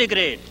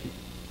disintegrate.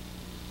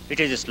 It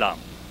is Islam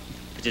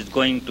which is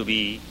going to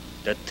be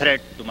the threat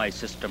to my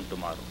system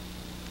tomorrow.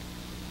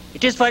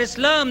 It is for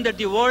Islam that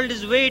the world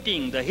is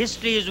waiting, the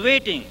history is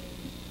waiting.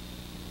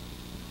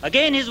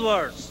 Again his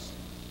words,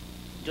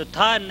 जो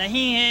था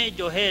नहीं है,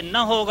 जो है न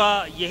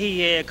होगा, यही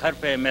है एक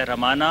हर्फ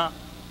मेहरमाना,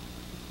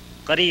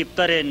 करीब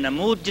तरे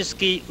नमूद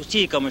जिसकी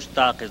उसी का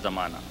मुश्ताक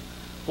ज़माना.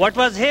 What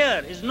was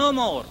here is no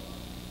more,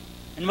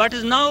 and what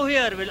is now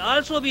here will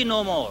also be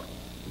no more.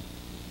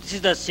 This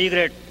is the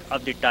secret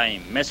of the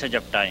time, message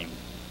of time.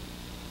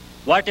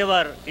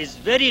 Whatever is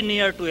very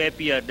near to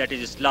appear, that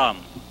is Islam.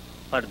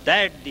 For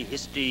that the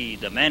history,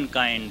 the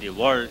mankind, the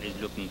world is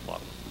looking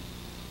forward.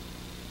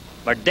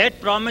 But that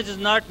promise is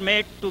not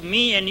made to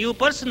me and you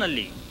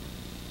personally.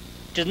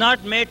 It is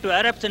not made to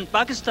Arabs and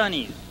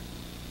Pakistanis.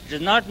 It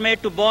is not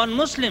made to born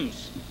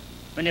Muslims.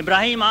 When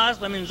Ibrahim asked,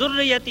 وَمِن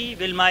ذُرِّيَّتِي,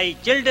 will my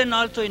children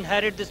also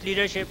inherit this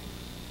leadership?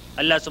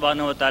 Allah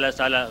subhanahu wa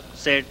ta'ala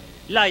said,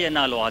 لَا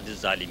يَنَالُ عَهْدِ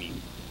الظَّالِمِينَ.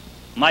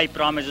 My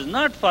promise is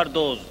not for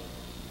those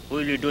who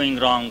will be doing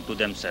wrong to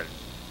themselves.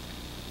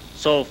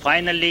 So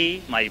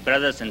finally, my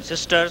brothers and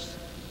sisters,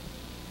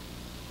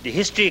 the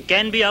history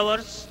can be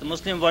ours, the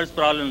Muslim world's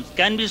problems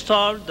can be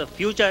solved, the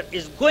future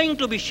is going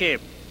to be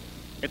shaped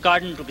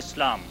according to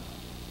Islam.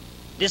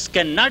 This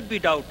cannot be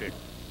doubted,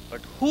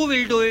 but who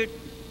will do it,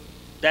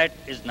 that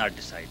is not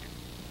decided.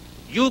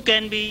 You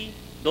can be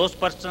those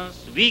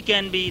persons, we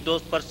can be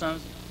those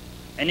persons,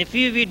 and if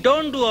we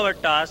don't do our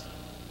task,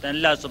 then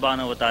Allah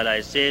subhanahu wa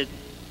ta'ala says,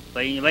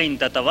 وَإِن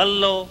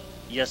تَتَوَلَّوْا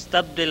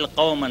يَسْتَبْدِلْ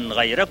قَوْمًا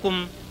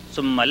غَيْرَكُمْ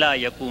ثُمَّ لَا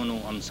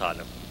يَكُونُوا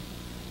أَمْثَالَكُمْ.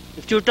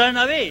 If you turn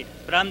away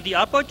from the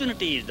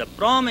opportunities, the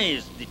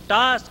promise, the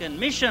task and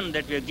mission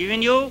that we have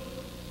given you,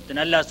 then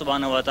Allah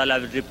subhanahu wa ta'ala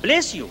will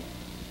replace you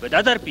with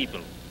other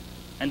people,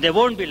 and they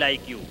won't be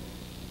like you.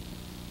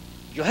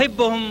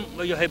 يُحِبُّهُمْ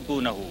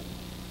وَيُحِبُّونَهُ.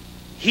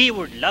 He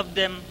would love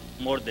them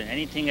more than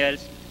anything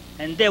else,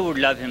 and they would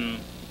love him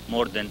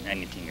more than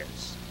anything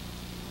else.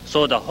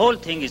 So the whole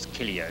thing is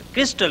clear,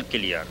 crystal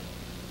clear.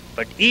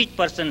 But each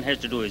person has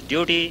to do his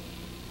duty,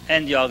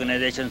 and the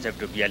organizations have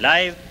to be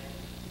alive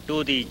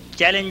to the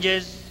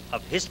challenges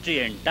of history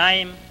and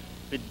time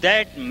with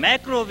that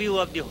macro view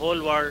of the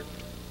whole world.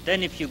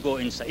 Then if you go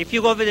inside, if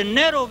you go with a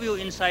narrow view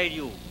inside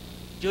you,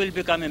 you will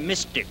become a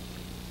mystic.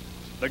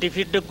 But if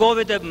you go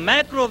with a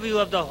macro view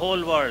of the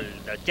whole world,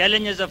 the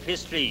challenges of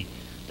history,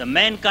 the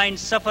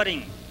mankind's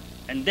suffering,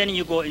 and then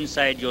you go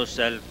inside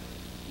yourself,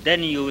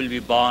 then you will be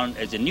born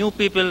as a new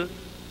people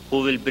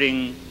who will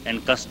bring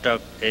and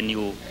construct a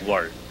new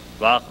world.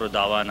 Wa akhiru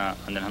da'wana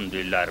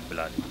alhamdulillahi rabbil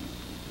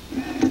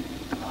alamin.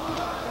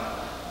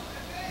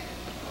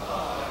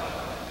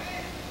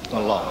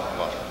 Allah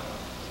Akbar.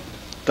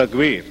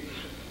 Takbir.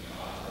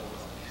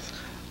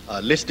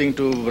 Listening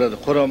to Brother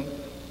Khurram,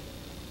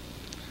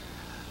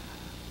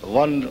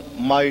 one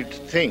might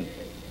think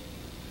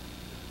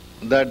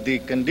that the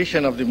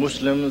condition of the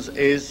Muslims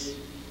is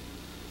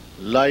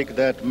like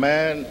that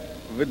man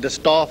with the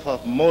staff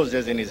of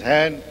Moses in his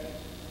hand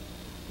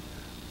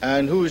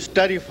and who is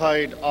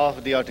terrified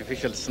of the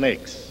artificial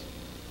snakes.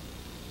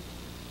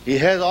 He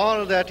has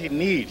all that he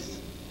needs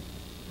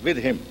with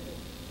him.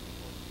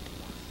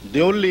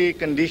 The only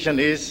condition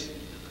is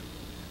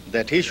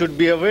that he should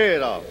be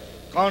aware of,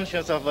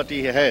 conscious of what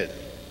he has,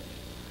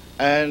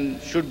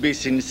 and should be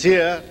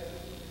sincere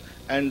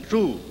and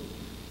true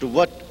to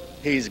what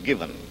he is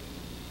given.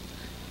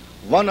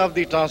 One of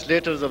the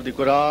translators of the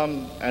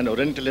Quran, an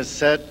Orientalist,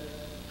 said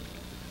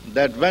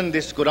that when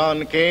this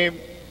Quran came,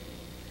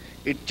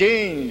 it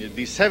changed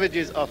the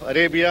savages of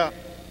Arabia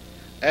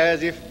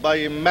as if by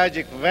a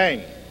magic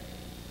wand,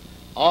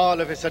 all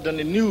of a sudden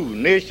a new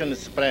nation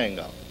sprang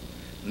up,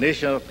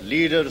 nation of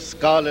leaders,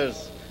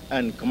 scholars,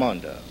 and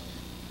commanders.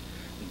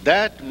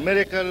 That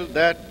miracle,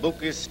 that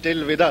book is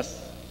still with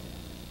us.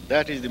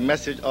 That is the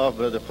message of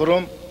Brother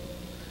Khurram.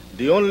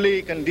 The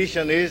only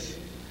condition is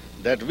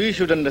that we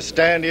should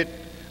understand it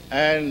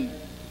and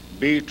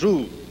be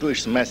true to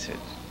its message.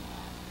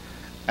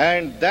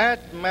 And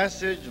that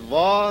message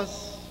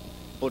was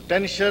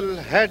potential,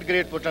 had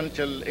great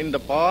potential in the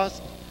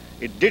past.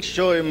 It did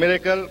show a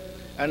miracle,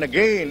 and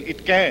again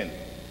it can.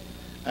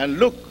 And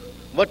look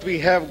what we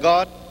have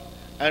got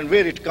and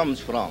where it comes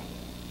from.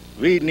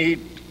 We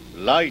need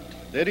light.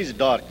 There is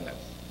darkness.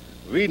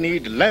 We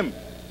need lamp,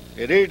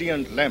 a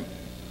radiant lamp.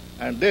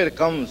 And there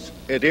comes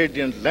a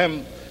radiant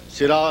lamp,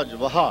 Siraj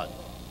Wahaj.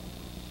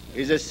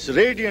 It is a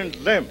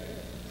radiant lamp.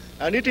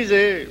 And it is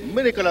a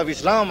miracle of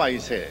Islam, I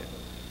say,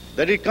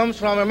 that it comes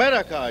from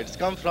America, it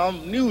comes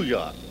from New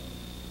York.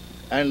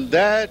 And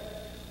that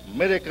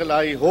miracle,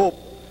 I hope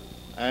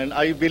and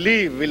I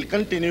believe, will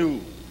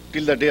continue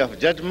till the day of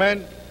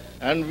judgment,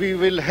 and we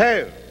will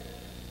have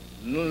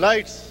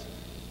lights,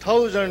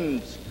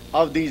 thousands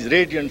of these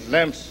radiant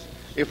lamps,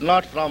 if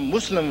not from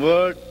Muslim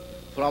world,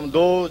 from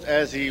those,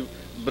 as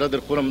Brother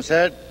Khurram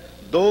said,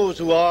 those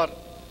who are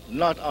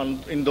not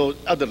in those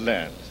other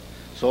lands.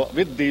 So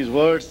with these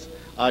words,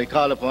 I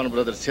call upon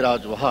Brother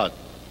Siraj Wahaj.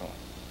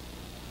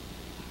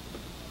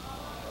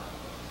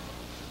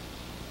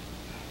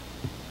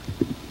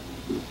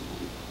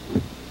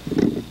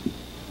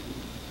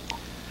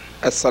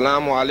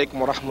 Assalamu alaikum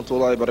wa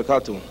rahmatullahi wa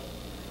barakatuh.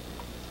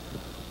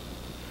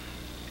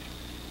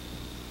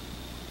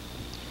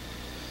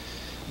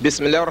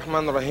 Bismillah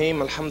ar-Rahman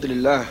ar-Rahim,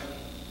 alhamdulillah.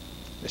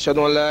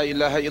 Ashhadu an la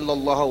ilaha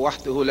illallah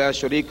wahdahu la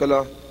sharika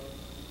lah.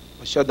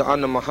 Ashhadu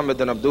anna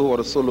Muhammadan abduhu wa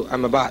rasuluhu,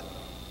 amma ba'd.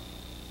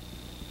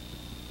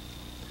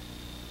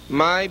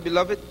 My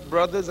beloved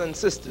brothers and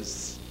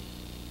sisters,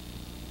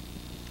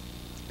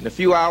 in a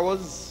few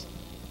hours,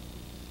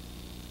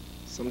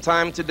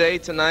 sometime today,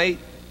 tonight,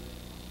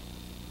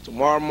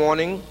 tomorrow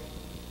morning,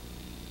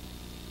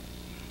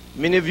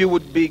 many of you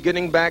would be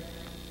getting back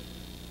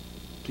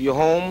to your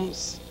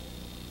homes,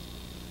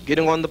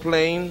 getting on the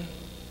plane,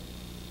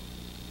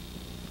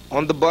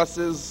 on the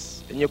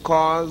buses, in your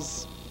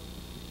cars,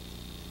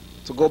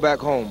 to go back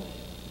home.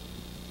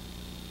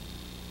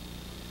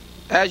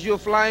 As you're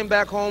flying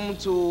back home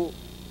to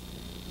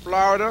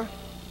Florida,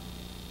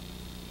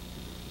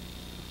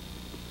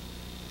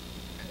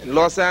 in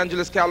Los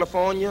Angeles,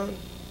 California,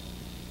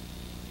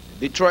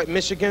 Detroit,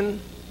 Michigan,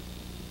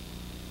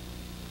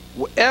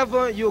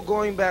 wherever you're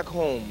going back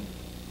home,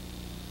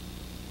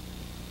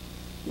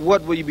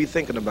 what will you be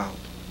thinking about?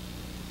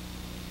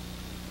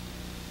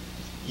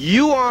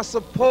 You are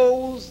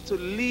supposed to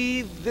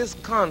leave this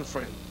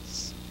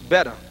conference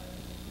better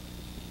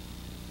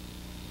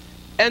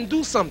and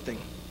do something.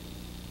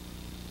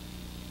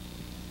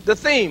 The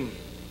theme,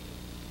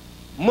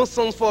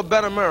 Muslims for a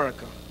Better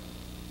America.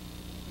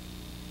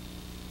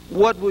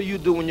 What will you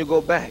do when you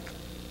go back?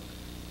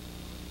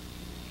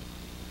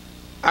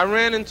 I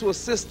ran into a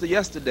sister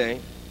yesterday.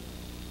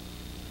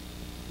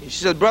 She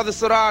said, Brother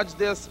Siraj,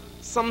 there's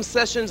some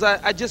sessions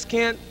I just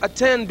can't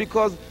attend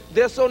because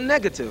they're so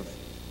negative.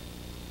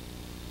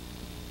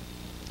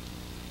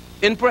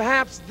 And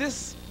perhaps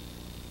this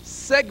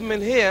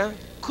segment here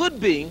could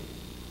be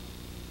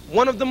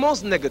one of the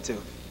most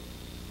negative.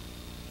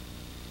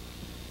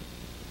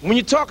 When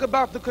you talk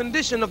about the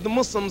condition of the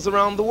Muslims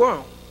around the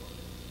world.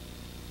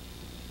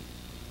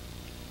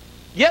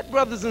 Yet,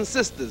 brothers and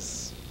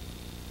sisters,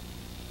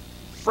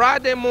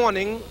 Friday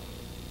morning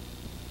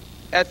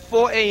at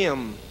 4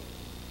 a.m.,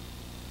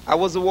 I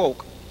was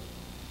awoke,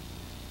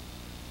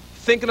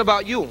 thinking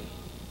about you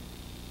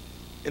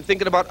and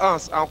thinking about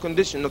us, our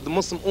condition of the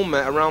Muslim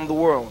Ummah around the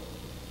world.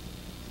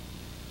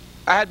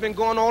 I had been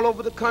going all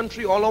over the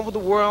country, all over the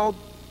world,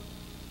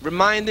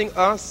 reminding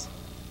us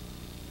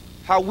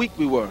how weak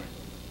we were.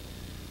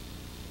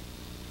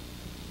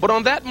 But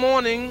on that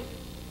morning,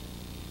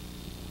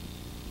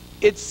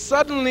 it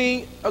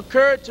suddenly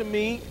occurred to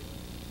me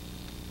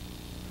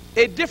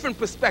a different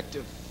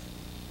perspective.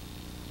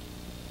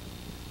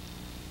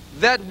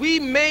 That we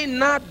may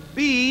not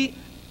be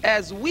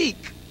as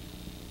weak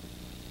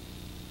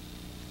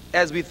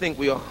as we think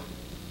we are.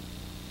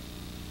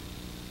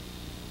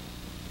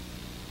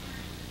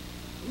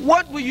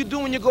 What will you do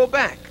when you go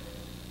back?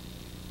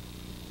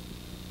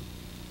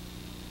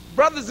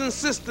 Brothers and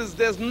sisters,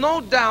 there's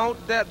no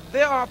doubt that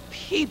there are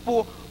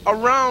people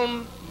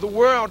around the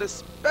world,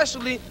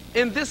 especially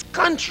in this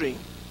country,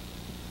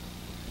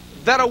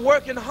 that are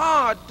working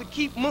hard to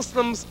keep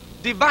Muslims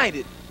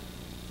divided.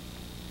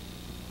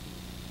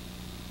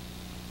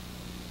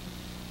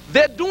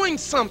 They're doing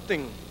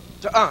something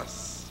to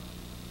us.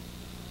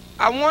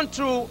 I want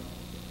to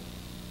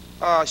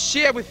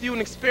share with you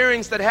an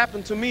experience that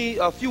happened to me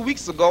a few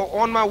weeks ago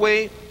on my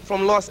way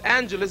from Los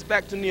Angeles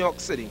back to New York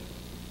City.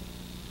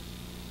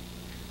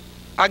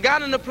 I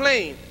got in a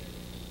plane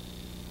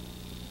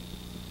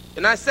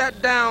and I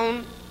sat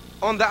down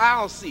on the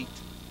aisle seat.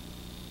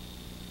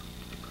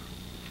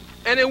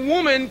 And a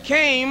woman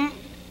came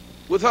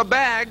with her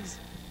bags,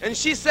 and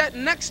she sat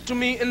next to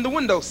me in the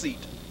window seat.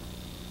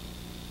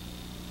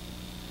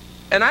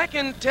 And I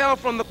can tell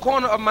from the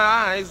corner of my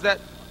eyes that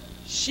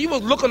she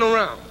was looking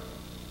around.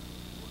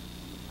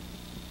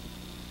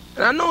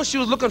 And I know she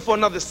was looking for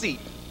another seat.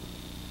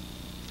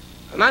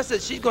 And I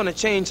said, she's going to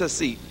change her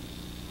seat.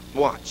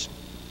 Watch.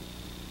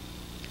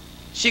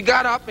 She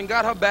got up and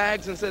got her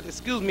bags and said,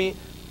 excuse me,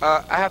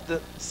 I have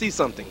to see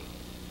something.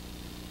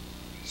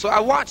 So I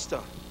watched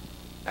her.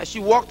 As she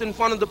walked in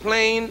front of the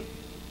plane,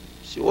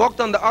 she walked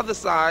on the other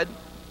side,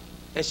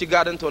 and she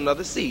got into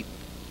another seat.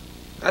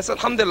 I said,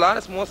 alhamdulillah,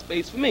 that's more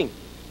space for me.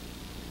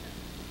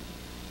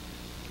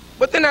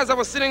 But then as I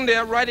was sitting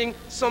there writing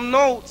some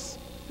notes,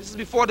 this is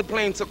before the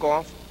plane took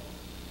off,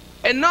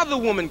 another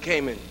woman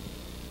came in.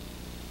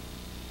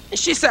 And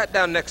she sat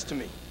down next to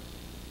me.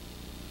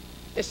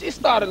 And she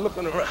started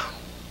looking around.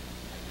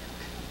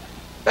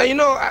 Now, you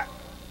know,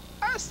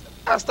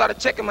 I started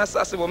checking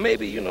myself. I said, well,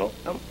 maybe, you know,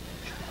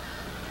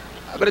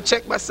 I better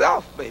check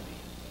myself, baby.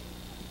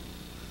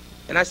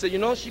 And I said, you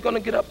know, she's going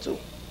to get up too.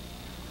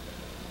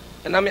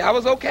 And I mean, I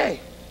was okay.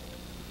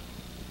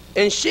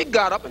 And she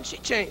got up and she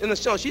changed in the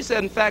show. She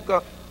said, in fact,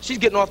 she's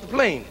getting off the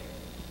plane.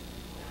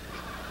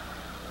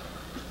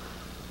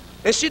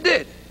 And she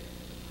did.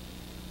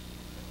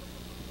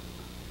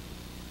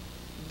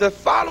 The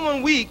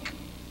following week,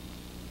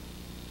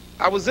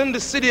 I was in the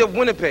city of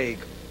Winnipeg,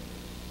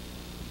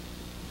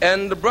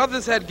 and the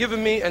brothers had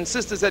given me and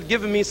sisters had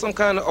given me some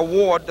kind of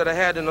award that I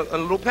had in a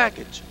little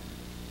package.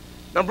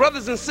 Now,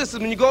 brothers and sisters,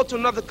 when you go to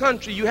another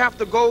country, you have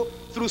to go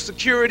through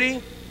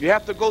security, you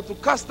have to go through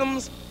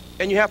customs,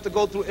 and you have to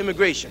go through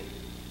immigration.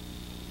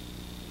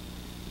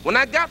 When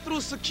I got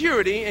through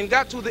security and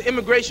got to the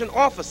immigration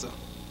officer,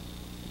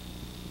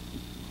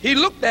 he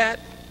looked at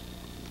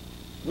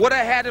what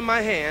I had in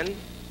my hand.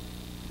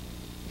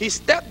 He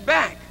stepped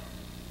back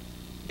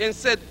and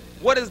said,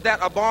 what is that,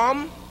 a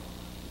bomb?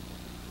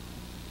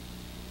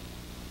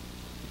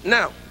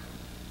 Now,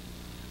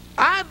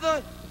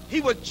 either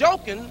he was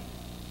joking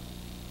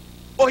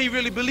or he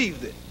really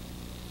believed it.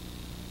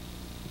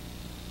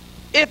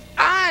 If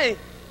I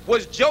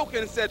was joking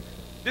and said,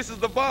 this is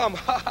the bomb,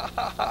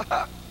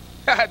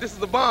 this is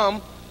the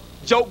bomb,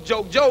 joke,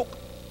 joke, joke,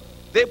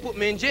 they put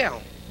me in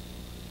jail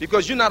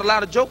because you're not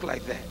allowed to joke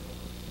like that.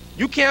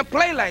 You can't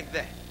play like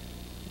that.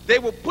 They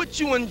will put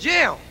you in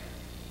jail.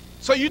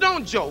 So you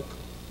don't joke.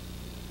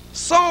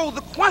 So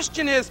the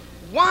question is,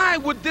 why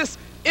would this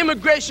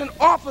immigration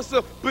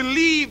officer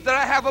believe that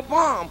I have a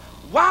bomb?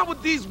 Why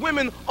would these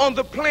women on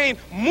the plane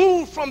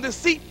move from the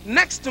seat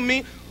next to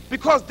me?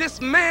 Because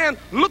this man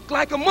looked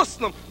like a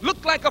Muslim,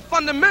 looked like a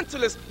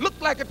fundamentalist,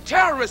 looked like a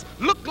terrorist,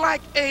 looked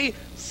like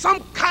some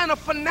kind of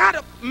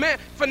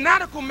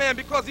fanatical man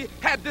because he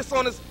had this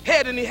on his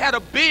head and he had a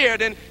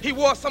beard and he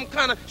wore some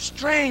kind of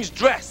strange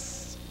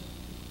dress.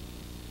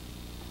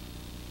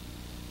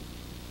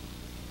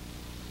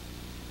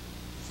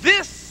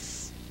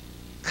 This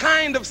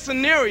kind of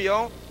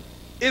scenario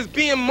is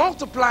being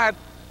multiplied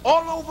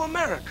all over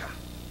America.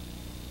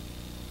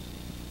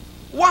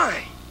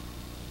 Why?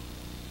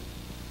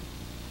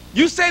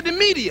 You say the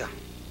media.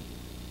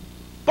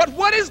 But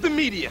what is the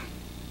media?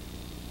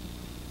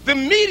 The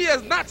media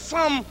is not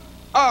some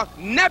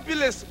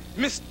nebulous,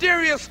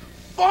 mysterious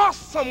force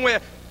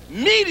somewhere.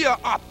 Media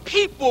are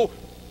people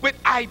with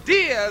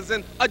ideas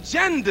and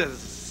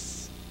agendas.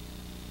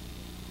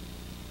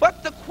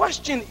 But the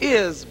question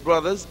is,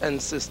 brothers and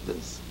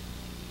sisters,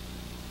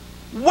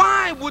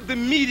 why would the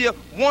media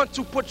want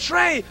to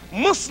portray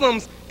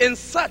Muslims in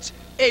such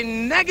a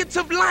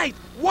negative light?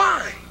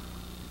 Why?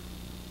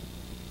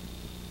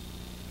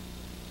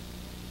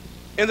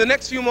 In the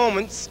next few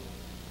moments,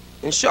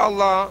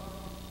 inshallah,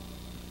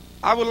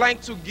 I would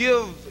like to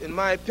give, in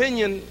my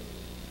opinion,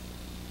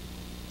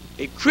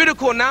 a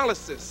critical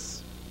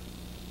analysis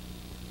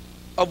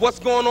of what's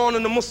going on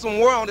in the Muslim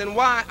world and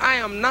why I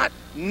am not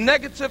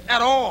negative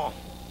at all.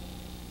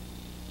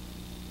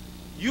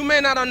 You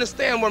may not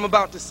understand what I'm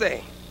about to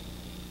say,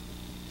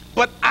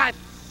 but I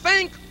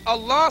thank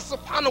Allah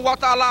subhanahu wa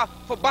ta'ala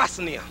for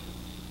Bosnia.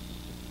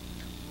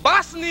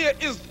 Bosnia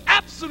is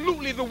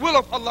absolutely the will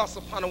of Allah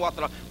subhanahu wa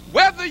ta'ala.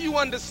 Whether you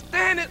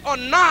understand it or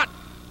not,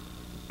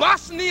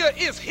 Bosnia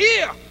is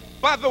here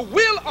by the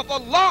will of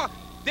Allah.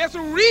 There's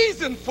a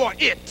reason for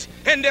it,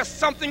 and there's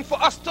something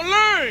for us to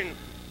learn.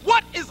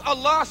 What is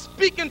Allah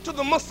speaking to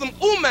the Muslim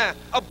Ummah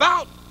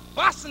about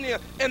Bosnia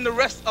and the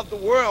rest of the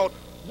world?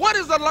 What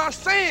is Allah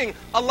saying?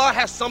 Allah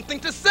has something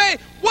to say.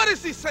 What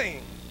is He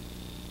saying?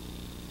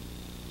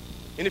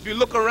 And if you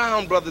look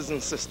around, brothers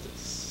and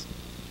sisters,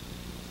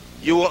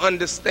 you will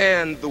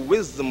understand the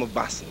wisdom of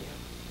Bosnia.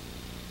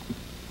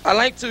 I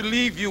like to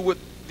leave you with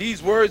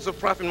these words of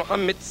Prophet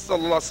Muhammad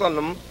sallallahu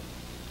alaihi wasallam.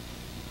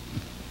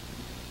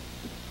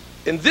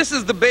 And this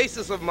is the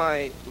basis of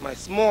my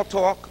small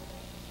talk.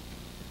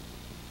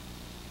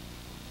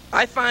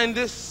 I find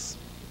this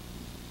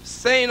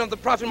saying of the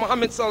Prophet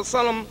Muhammad sallallahu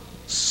alaihi wasallam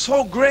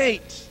so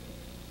great,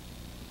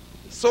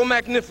 so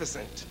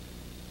magnificent.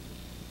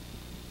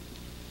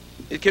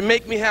 It can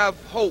make me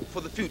have hope for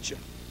the future.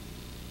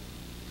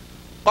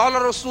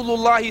 قال رسول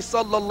الله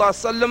صلى الله عليه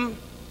وسلم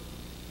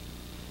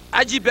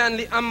عجبا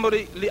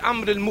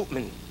لأمر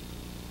المؤمن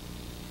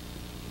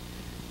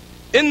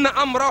إن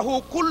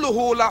أمره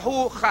كله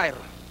له خير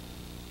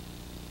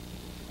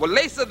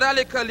وليس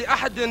ذلك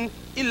لأحد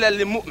إلا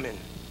للمؤمن.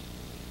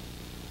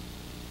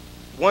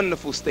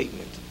 Wonderful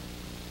statement.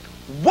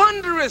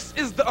 Wondrous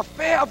is the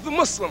affair of the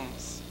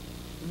Muslims.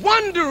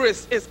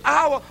 Wondrous is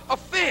our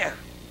affair.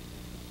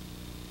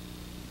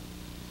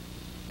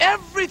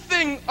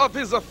 Everything of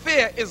his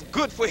affair is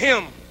good for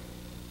him.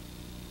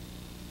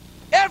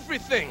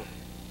 Everything.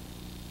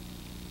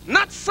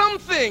 Not some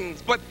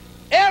things, but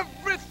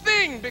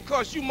everything,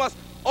 because you must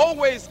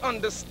always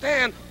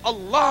understand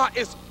Allah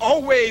is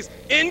always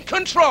in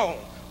control.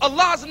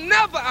 Allah's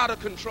never out of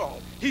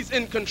control. He's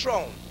in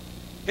control.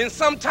 And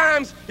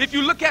sometimes if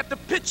you look at the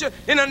picture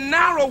in a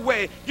narrow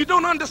way, you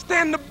don't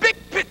understand the big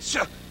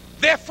picture.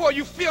 Therefore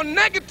you feel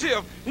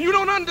negative and you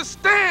don't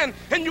understand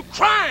and you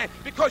cry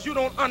because you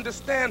don't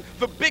understand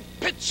the big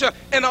picture.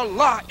 And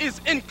Allah is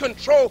in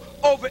control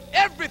over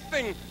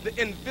everything. The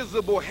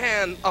invisible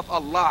hand of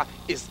Allah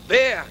is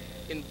there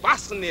in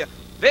Bosnia,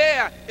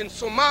 there in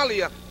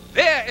Somalia,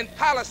 there in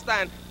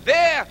Palestine,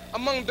 there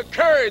among the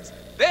Kurds,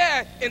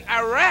 there in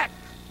Iraq,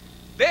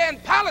 there in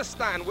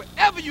Palestine.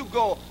 Wherever you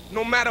go,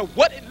 no matter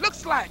what it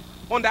looks like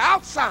on the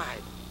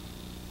outside,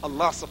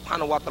 Allah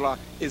subhanahu wa ta'ala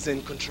is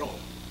in control.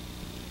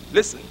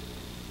 Listen,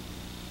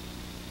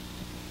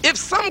 if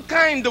some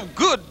kind of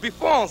good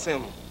befalls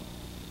him,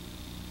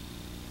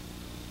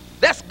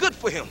 that's good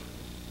for him.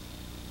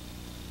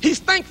 He's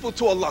thankful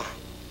to Allah.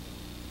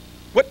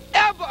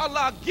 Whatever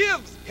Allah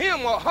gives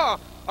him or her,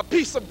 a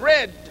piece of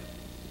bread,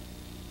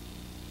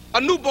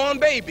 a newborn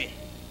baby,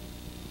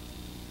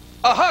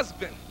 a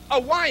husband, a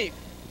wife,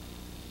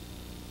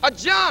 a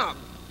job,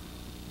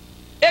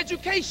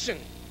 education,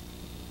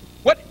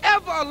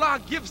 whatever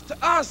Allah gives to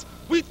us,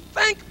 we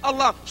thank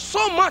Allah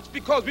so much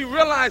because we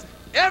realize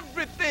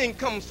everything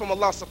comes from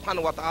Allah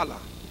subhanahu wa ta'ala.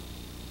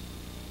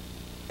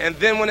 And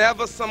then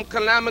whenever some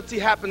calamity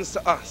happens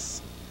to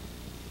us,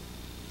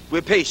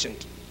 we're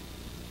patient.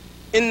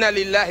 Inna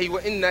lillahi wa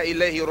inna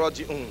ilayhi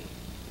raji'un.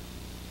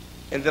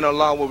 And then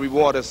Allah will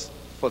reward us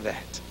for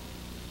that.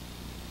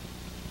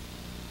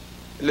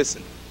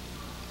 Listen.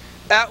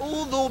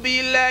 أعوذ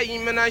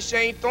بالله من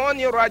الشيطان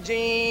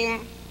الرجيم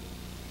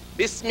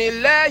بسم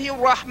الله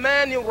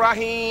الرحمن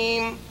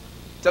الرحيم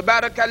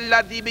تبارك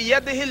الذي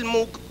بيده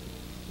الملك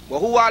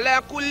وهو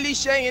على كل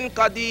شيء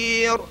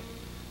قدير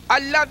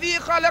الذي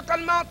خلق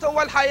الموت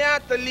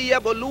والحياة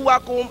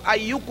ليبلوكم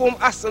أيكم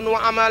أحسن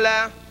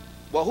عملا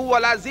وهو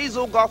العزيز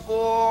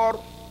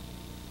الغفور.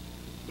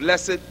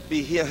 Blessed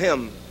be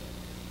him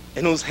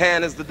in whose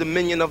hand is the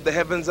dominion of the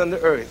heavens and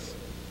the earth.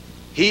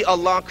 He,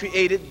 Allah,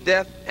 created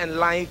death and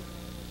life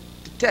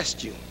to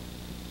test you.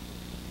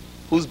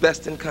 Who's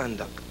best in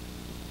conduct?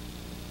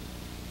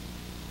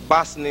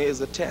 Bosnia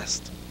is a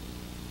test.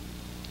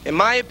 In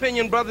my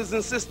opinion, brothers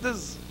and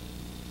sisters,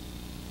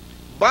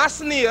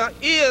 Bosnia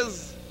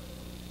is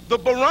the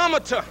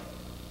barometer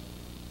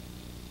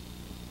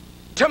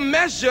to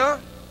measure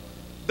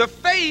the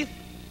faith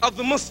of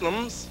the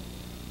Muslims,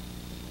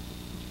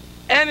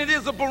 and it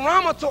is a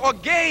barometer or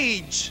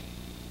gauge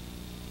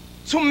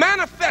to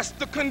manifest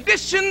the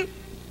condition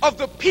of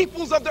the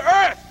peoples of the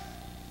earth.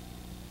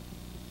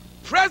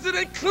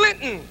 President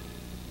Clinton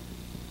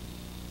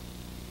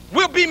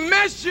will be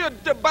measured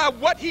by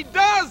what he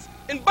does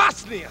in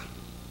Bosnia.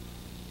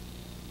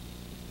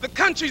 The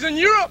countries in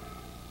Europe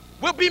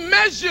will be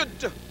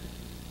measured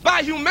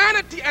by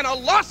humanity and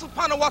Allah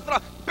subhanahu wa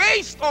ta'ala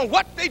based on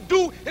what they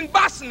do in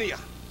Bosnia.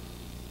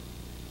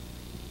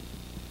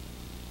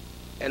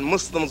 And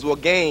Muslims will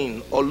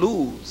gain or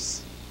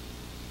lose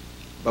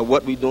by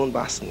what we do in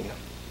Bosnia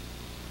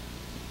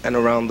and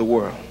around the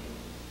world.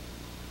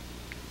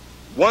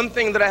 One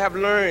thing that I have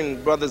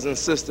learned, brothers and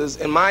sisters,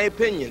 in my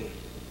opinion,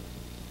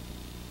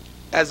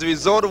 as a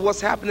result of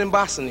what's happening in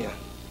Bosnia,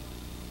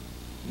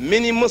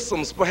 many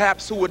Muslims,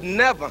 perhaps who would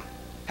never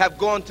have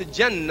gone to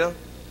Jannah,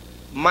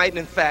 might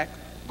in fact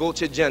go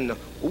to Jannah.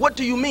 What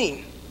do you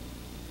mean?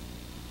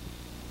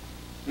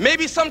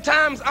 Maybe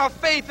sometimes our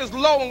faith is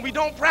low and we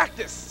don't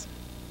practice.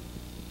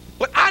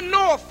 But I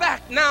know a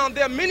fact now,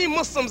 there are many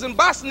Muslims in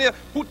Bosnia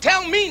who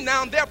tell me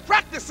now they're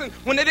practicing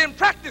when they didn't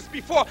practice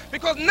before,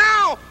 because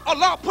now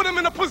Allah put them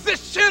in a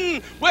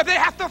position where they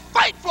have to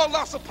fight for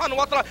Allah subhanahu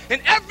wa ta'ala.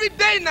 And every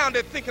day now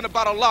they're thinking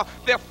about Allah.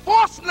 They're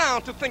forced now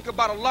to think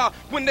about Allah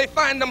when they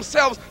find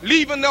themselves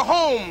leaving their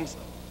homes,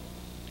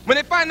 when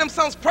they find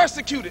themselves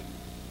persecuted,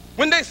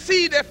 when they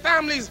see their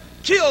families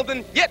killed,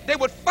 and yet they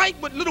would fight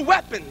with little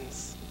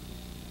weapons.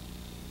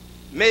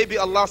 Maybe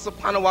Allah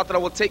subhanahu wa ta'ala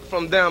will take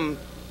from them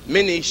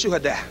many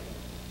shuhada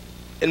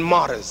and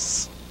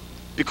martyrs,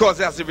 because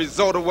as a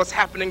result of what's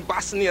happening in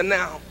Bosnia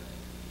now,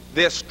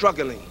 they're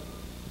struggling.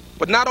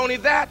 But not only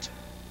that,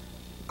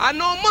 I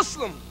know a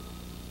Muslim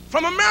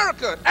from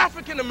America,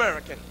 African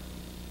American,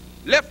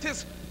 left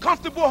his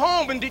comfortable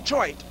home in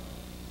Detroit.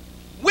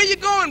 Where you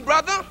going,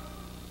 brother?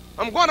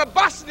 I'm going to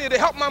Bosnia to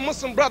help my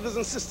Muslim brothers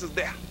and sisters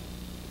there.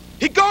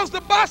 He goes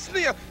to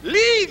Bosnia,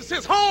 leaves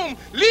his home,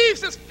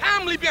 leaves his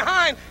family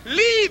behind,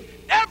 leave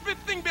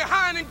everything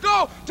behind and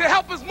go to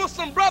help his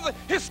Muslim brother.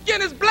 His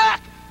skin is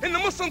black, and the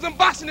Muslims in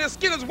Bosnia, his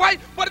skin is white,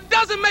 but it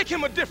doesn't make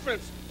him a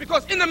difference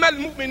because innamal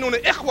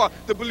mu'minuna ikhwa,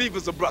 the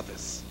believers are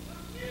brothers.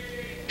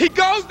 He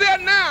goes there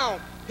now.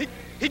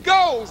 He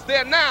goes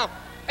there now,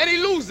 and he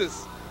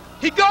loses.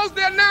 He goes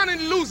there now and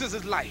he loses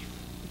his life.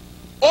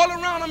 All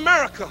around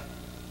America,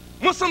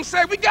 Muslims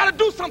say, we got to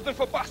do something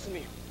for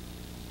Bosnia.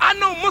 I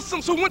know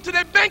Muslims who went to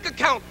their bank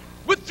account,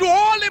 withdrew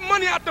all their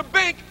money out the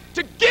bank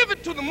to give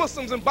it to the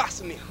Muslims in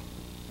Bosnia.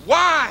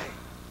 Why?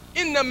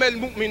 Innamal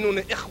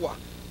mu'minuna ikhwa.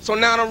 So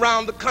now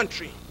around the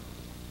country,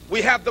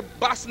 we have the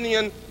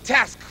Bosnian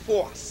task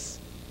force.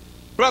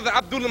 Brother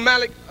Abdullah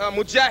Malik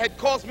Mujahid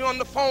calls me on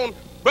the phone.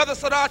 Brother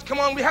Siraj, come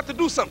on, we have to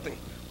do something.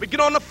 We get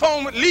on the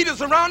phone with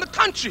leaders around the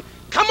country.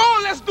 Come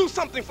on, let's do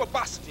something for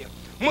Bosnia.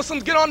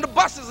 Muslims get on the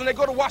buses and they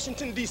go to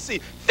Washington, D.C.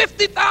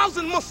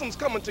 50,000 Muslims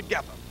coming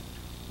together.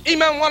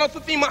 Imam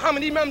Warafafi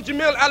Muhammad, Imam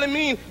Jamil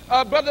Alameen,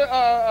 Brother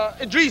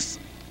Idris,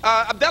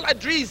 Abdel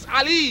Idris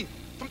Ali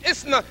from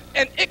ISNA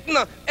and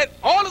ICNA, and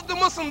all of the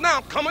Muslims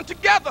now coming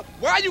together.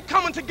 Why are you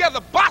coming together?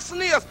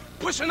 Bosnia's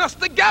pushing us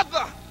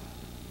together.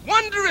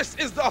 Wondrous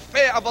is the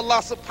affair of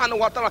Allah subhanahu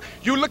wa ta'ala.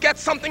 You look at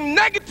something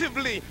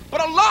negatively,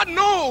 but Allah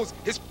knows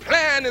His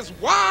plan is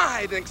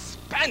wide and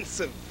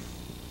expansive.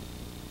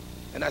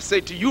 And I say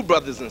to you,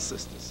 brothers and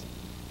sisters,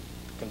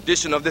 the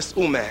condition of this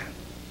ummah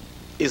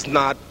is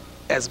not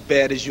as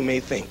bad as you may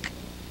think.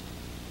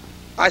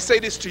 I say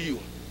this to you.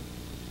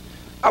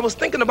 I was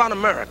thinking about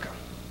America.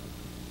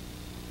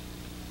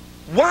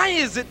 Why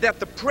is it that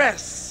the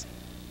press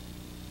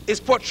is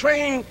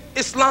portraying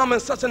Islam in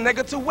such a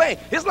negative way?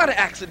 It's not an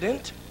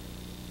accident.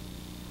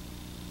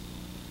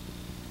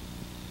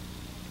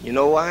 You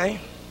know why?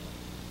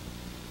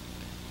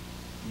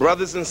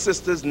 Brothers and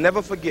sisters,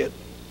 never forget,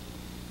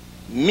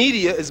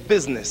 media is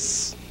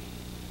business.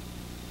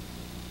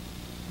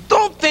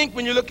 Don't think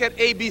when you look at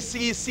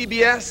ABC,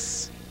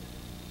 CBS,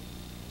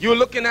 you're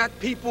looking at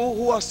people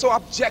who are so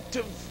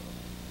objective.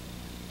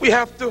 We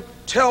have to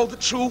tell the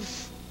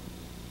truth.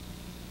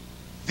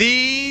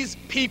 These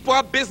people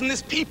are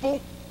business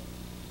people.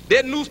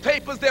 Their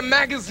newspapers, their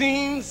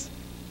magazines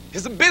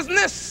is a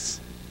business.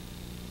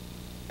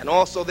 And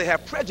also they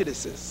have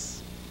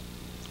prejudices.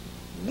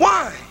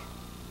 Why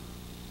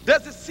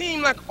does it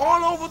seem like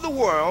all over the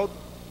world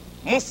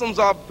Muslims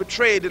are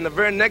portrayed in a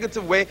very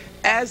negative way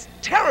as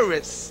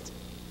terrorists?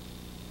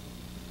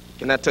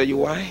 Can I tell you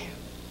why?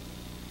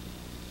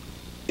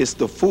 It's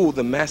to fool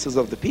the masses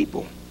of the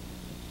people,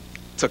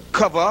 to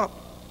cover up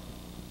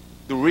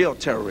the real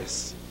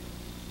terrorists.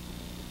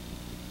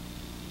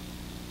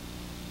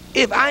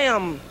 If I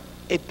am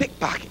a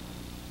pickpocket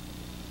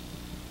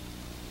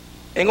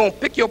and gonna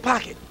pick your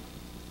pocket,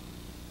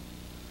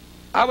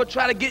 I would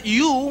try to get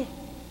you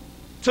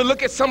to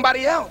look at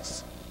somebody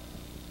else.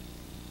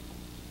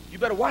 You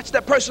better watch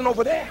that person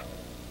over there.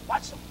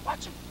 Watch him,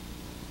 watch him.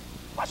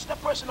 Watch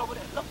that person over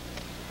there, look.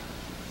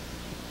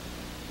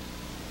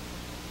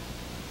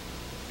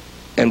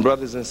 And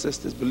brothers and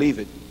sisters, believe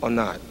it or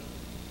not,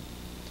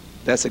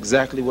 that's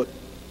exactly what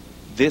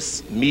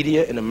this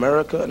media in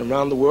America and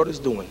around the world is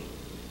doing.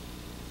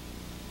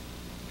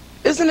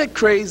 Isn't it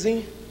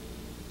crazy?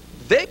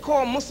 They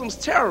call Muslims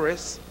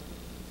terrorists,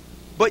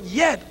 but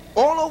yet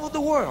all over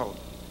the world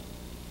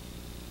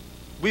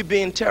we're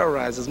being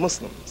terrorized as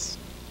Muslims.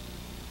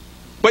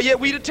 But yet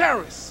we the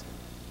terrorists.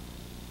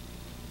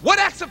 What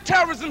acts of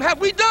terrorism have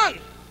we done?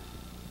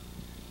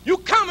 You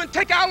come and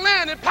take our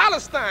land in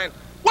Palestine.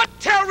 What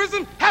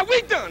terrorism have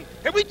we done?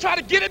 And we try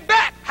to get it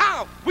back.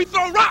 How? We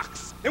throw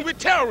rocks and we're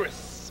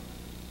terrorists.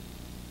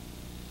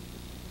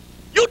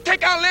 You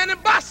take our land in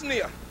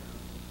Bosnia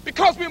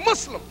because we're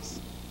Muslims.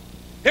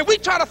 And we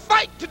try to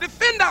fight to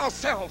defend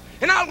ourselves.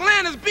 And our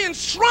land is being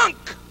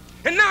shrunk.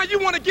 And now you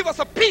want to give us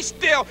a peace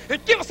deal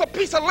and give us a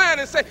piece of land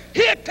and say,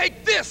 here,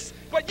 take this.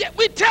 But yet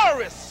we're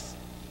terrorists.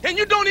 And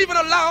you don't even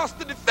allow us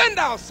to defend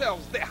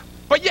ourselves there.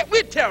 But yet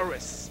we're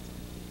terrorists.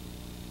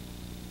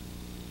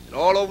 And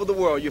all over the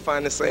world you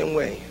find the same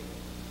way.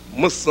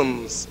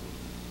 Muslims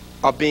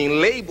are being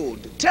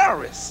labeled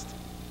terrorists.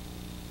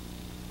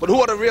 But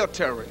who are the real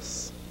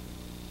terrorists?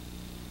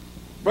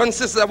 Brothers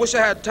and sisters, I wish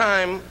I had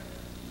time,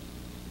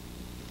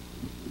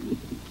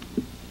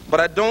 but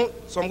I don't,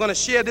 so I'm going to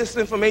share this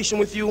information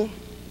with you.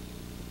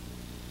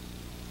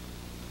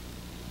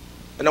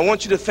 And I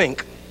want you to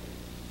think.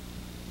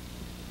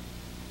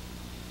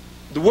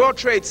 The World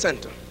Trade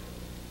Center,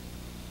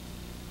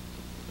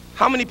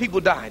 how many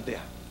people died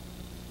there?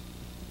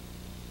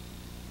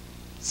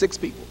 6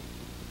 people.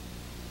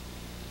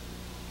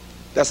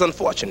 That's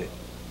unfortunate.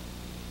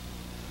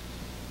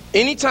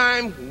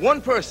 Anytime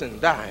one person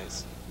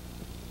dies,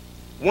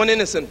 one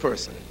innocent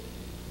person,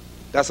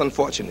 that's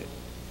unfortunate.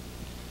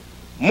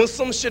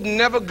 Muslims should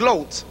never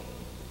gloat.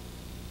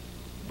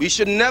 We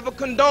should never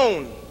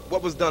condone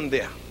what was done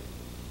there.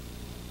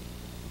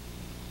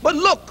 But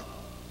look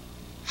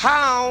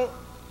how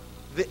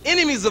the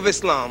enemies of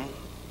Islam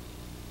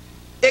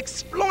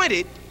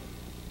exploited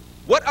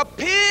what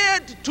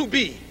appeared to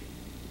be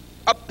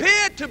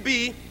appeared to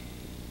be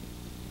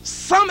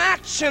some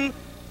action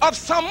of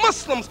some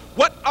Muslims,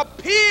 what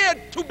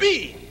appeared to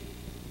be.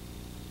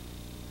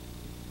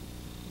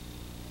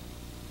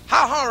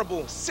 How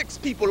horrible, 6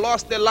 people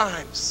lost their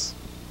lives.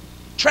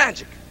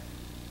 Tragic.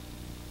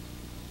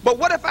 But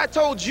what if I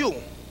told you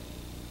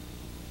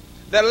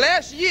that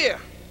last year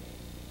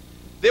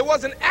there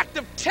was an act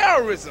of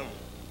terrorism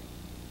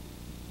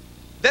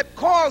that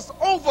caused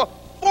over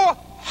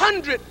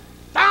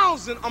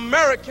 400,000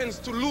 Americans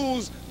to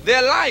lose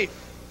their life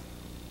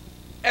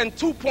and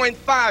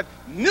 2.5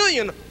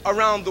 million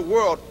around the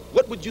world?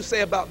 What would you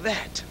say about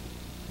that?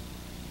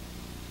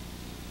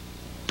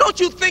 Don't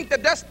you think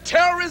that that's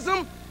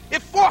terrorism?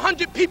 If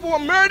 400 people were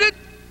murdered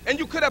and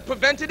you could have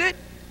prevented it,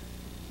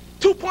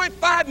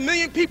 2.5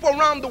 million people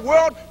around the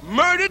world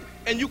murdered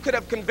and you could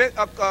have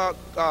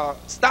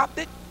stopped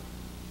it,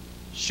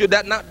 should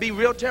that not be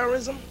real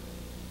terrorism?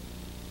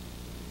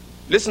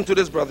 Listen to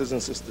this, brothers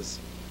and sisters.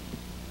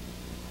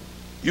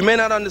 You may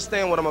not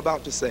understand what I'm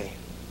about to say.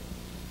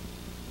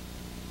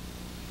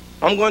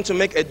 I'm going to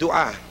make a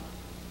dua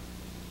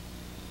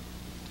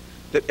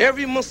that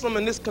every Muslim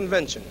in this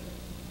convention,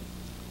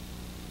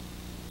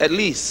 at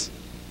least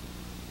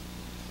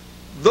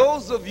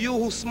those of you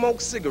who smoke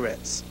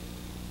cigarettes,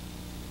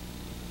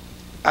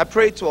 I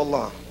pray to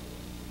Allah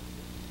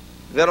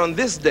that on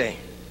this day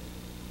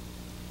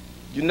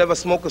you never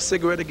smoke a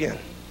cigarette again.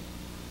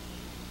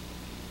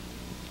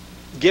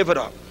 Give it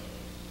up.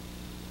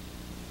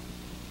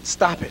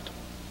 Stop it.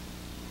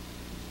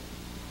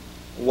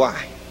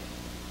 Why?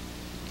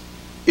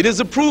 It is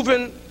a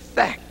proven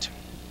fact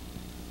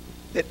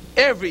that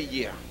every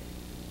year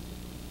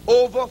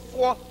over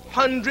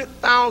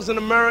 400,000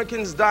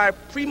 Americans die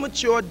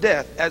premature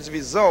death as a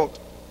result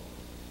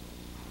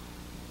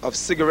of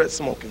cigarette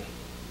smoking.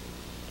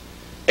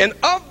 And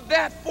of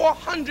that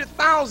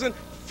 400,000,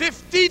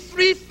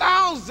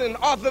 53,000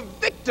 are the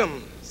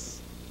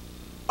victims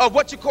of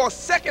what you call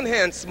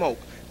secondhand smoke.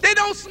 They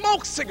don't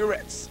smoke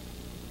cigarettes,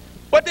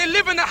 but they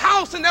live in a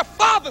house and their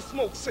father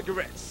smokes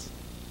cigarettes.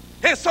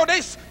 And so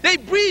they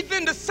breathe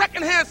in the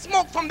secondhand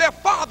smoke from their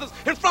fathers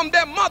and from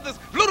their mothers.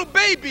 Little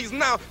babies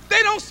now,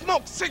 they don't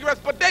smoke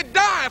cigarettes, but they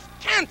die of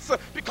cancer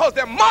because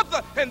their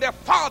mother and their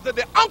father,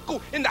 their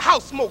uncle in the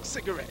house smoke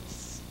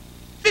cigarettes.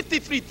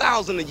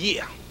 53,000 a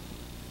year.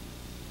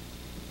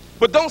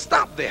 But don't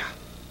stop there.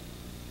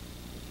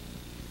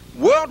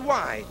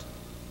 Worldwide,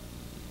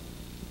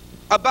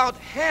 about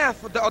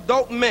half of the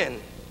adult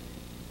men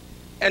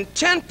and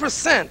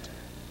 10%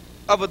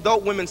 of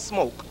adult women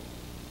smoke.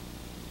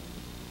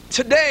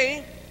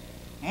 Today,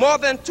 more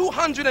than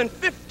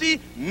 250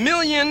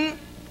 million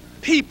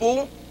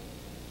people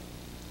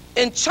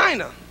in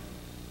China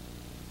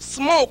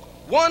smoke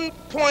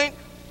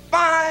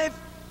 1.5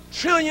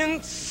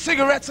 trillion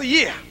cigarettes a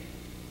year.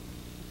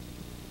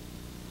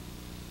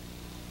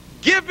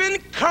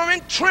 Given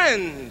current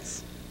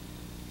trends,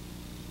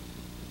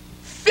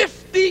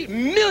 50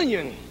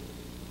 million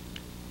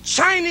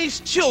Chinese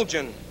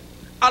children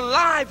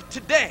alive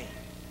today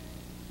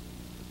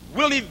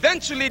will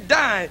eventually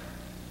die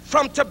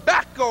from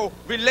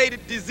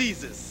tobacco-related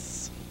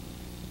diseases.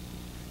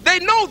 They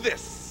know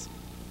this.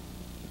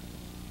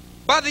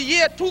 By the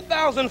year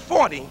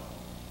 2040,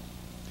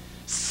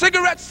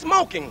 cigarette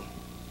smoking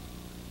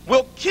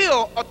will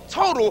kill a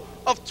total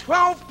of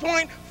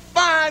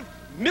 12.5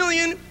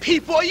 million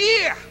people a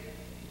year.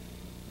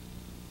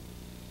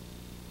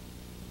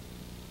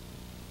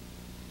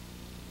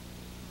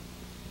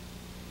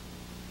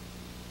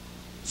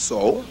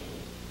 So,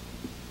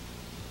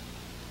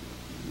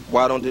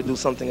 why don't they do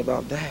something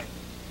about that?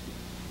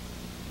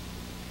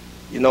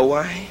 You know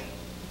why?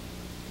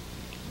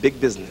 Big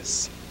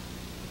business.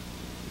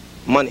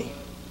 Money.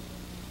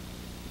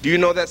 Do you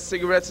know that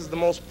cigarettes is the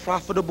most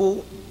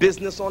profitable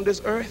business on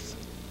this earth?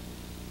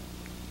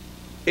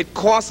 It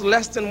costs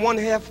less than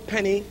 1/2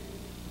 penny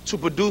to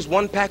produce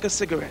 1 pack of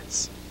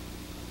cigarettes.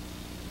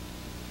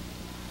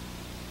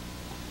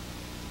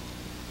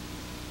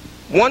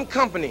 One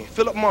company,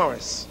 Philip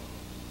Morris,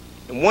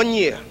 in 1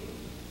 year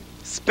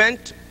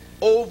spent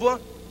over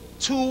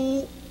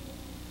 $2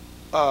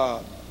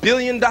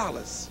 billion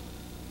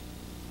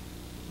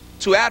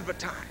to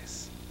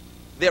advertise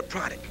their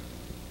product,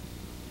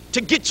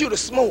 to get you to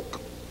smoke.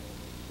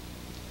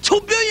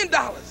 $2 billion.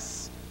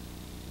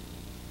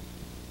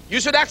 You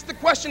should ask the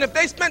question, if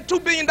they spent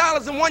 $2 billion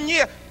in 1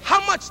 year,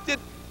 how much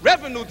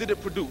revenue did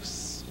it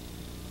produce?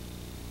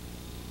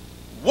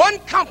 One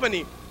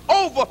company,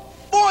 over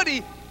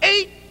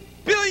 $48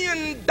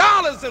 billion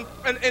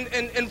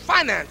in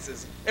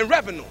finances and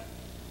revenue.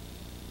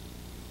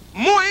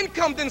 More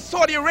income than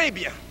Saudi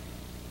Arabia.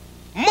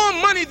 More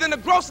money than the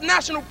gross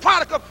national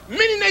product of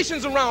many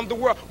nations around the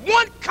world.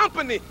 One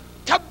company,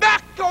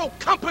 tobacco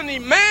company,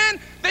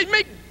 man, they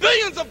make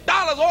billions of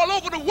dollars all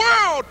over the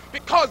world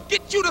because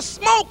get you to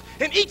smoke,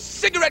 and each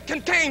cigarette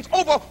contains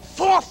over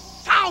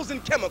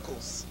 4,000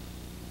 chemicals.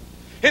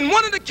 And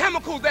one of the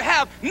chemicals that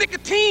have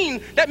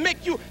nicotine that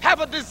make you have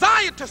a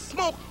desire to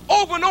smoke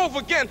over and over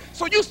again.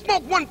 So you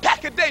smoke 1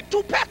 pack a day,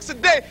 2 packs a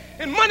day,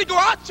 and money go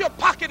out your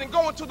pocket and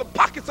go into the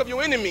pockets of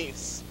your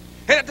enemies.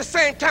 And at the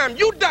same time,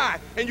 you die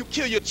and you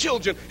kill your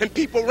children and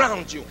people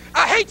around you.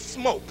 I hate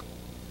smoke.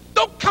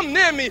 Don't come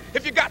near me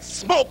if you got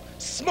smoke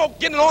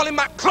getting all in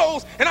my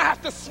clothes and I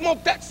have to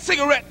smoke that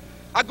cigarette.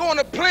 I go on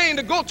a plane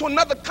to go to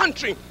another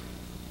country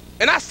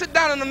and I sit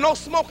down in the no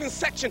smoking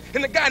section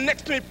and the guy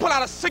next to me pull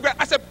out a cigarette.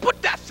 I said,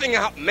 put that thing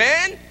out,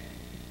 man.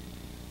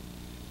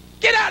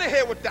 Get out of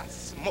here with that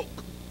smoke.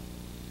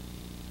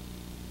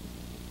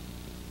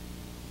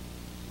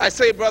 I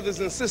say, brothers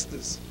and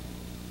sisters,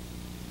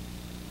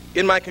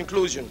 in my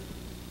conclusion,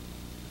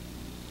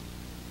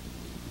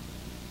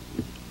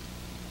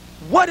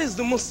 what is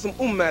the Muslim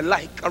Ummah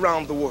like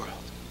around the world?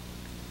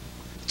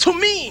 To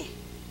me,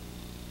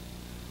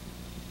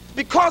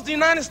 because the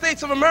United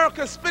States of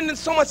America is spending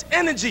so much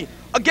energy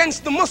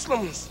against the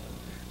Muslims,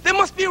 there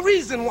must be a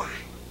reason why.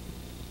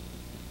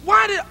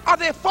 Why are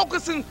they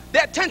focusing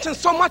their attention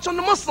so much on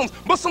the Muslims?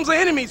 Muslims are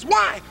enemies.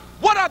 Why?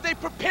 What are they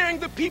preparing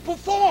the people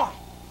for?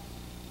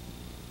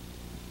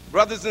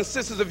 Brothers and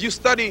sisters, if you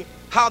study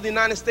how the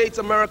United States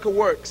of America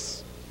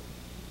works,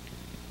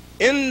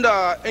 in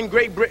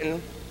Great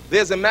Britain,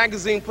 there's a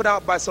magazine put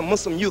out by some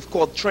Muslim youth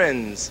called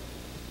Trends.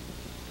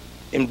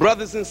 And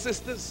brothers and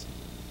sisters,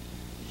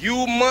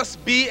 you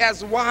must be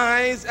as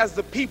wise as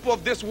the people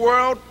of this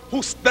world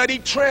who study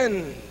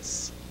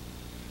trends.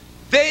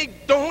 They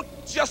don't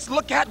just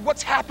look at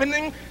what's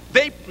happening,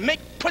 they make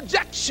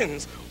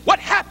projections. What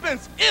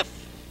happens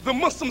if the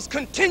Muslims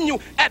continue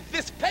at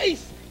this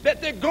pace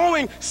that they're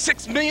going?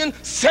 6 million,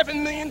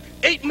 7 million,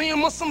 8 million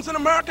Muslims in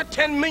America,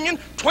 10 million,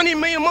 20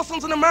 million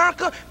Muslims in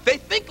America. They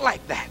think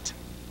like that.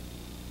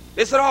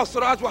 They said, oh,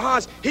 Siraj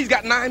Wahaj, he's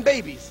got 9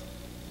 babies.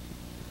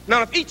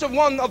 Now, if each of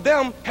one of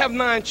them have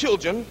 9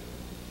 children,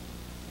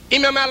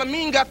 Imam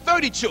Al-Amin got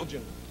 30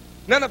 children.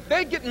 Now, if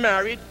they get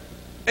married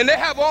and they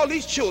have all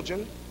these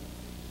children,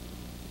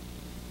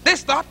 they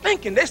start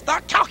thinking, they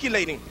start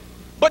calculating.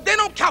 But they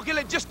don't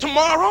calculate just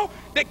tomorrow.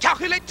 They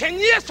calculate 10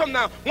 years from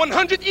now,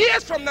 100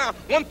 years from now,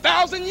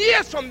 1,000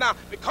 years from now,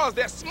 because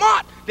they're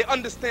smart. They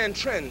understand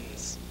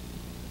trends.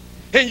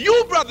 And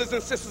you, brothers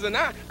and sisters, and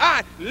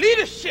I,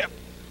 leadership,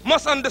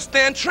 must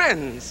understand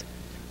trends.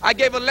 I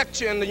gave a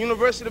lecture in the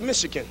University of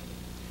Michigan.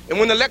 And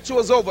when the lecture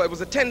was over, it was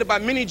attended by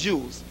many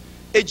Jews.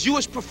 A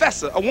Jewish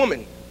professor, a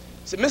woman,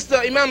 said,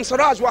 Mr. Imam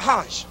Siraj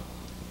Wahaj,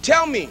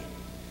 tell me,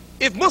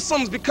 if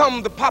Muslims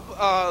become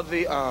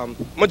the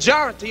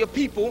majority of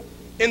people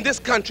in this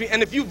country,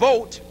 and if you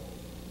vote,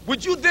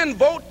 would you then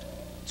vote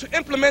to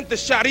implement the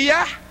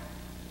Sharia?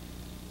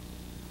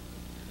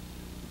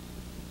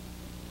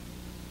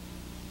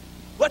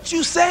 What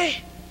you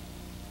say?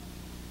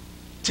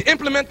 To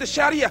implement the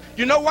Sharia.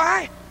 You know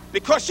why?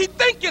 Because she's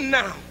thinking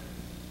now.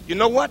 You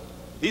know what?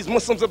 These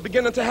Muslims are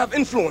beginning to have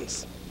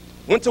influence.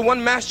 Went to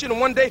one masjid and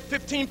one day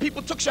 15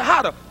 people took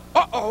Shahada.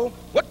 Uh-oh,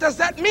 what does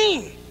that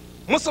mean?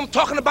 Muslims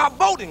talking about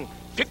voting.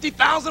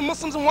 50,000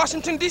 Muslims in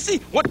Washington, D.C.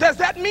 What does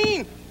that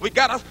mean? We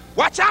gotta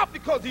watch out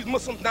because these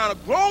Muslims now are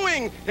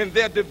growing and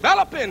they're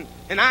developing,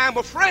 and I am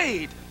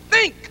afraid.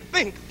 Think.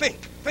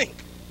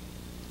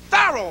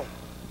 Pharaoh,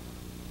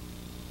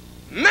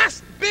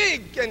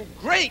 big and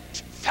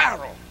great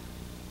Pharaoh,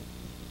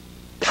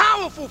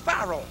 powerful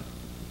Pharaoh.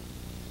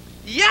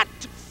 Yet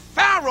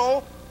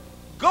Pharaoh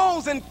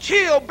goes and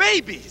kills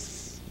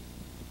babies.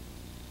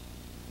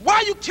 Why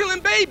are you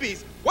killing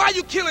babies? Why are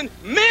you killing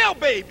male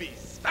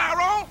babies,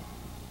 Pharaoh?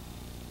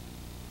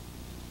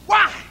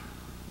 Why?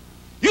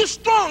 You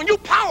strong, you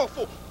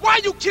powerful. Why are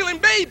you killing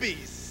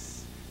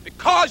babies?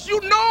 Because you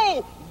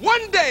know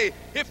one day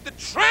if the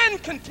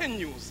trend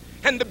continues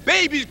and the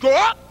babies grow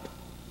up,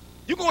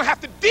 you're going to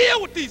have to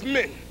deal with these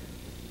men.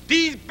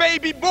 These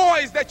baby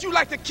boys that you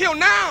like to kill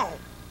now.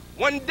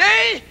 One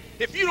day,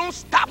 if you don't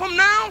stop them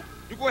now,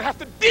 you're going to have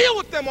to deal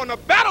with them on the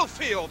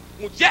battlefield.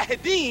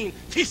 Mujahideen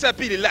fi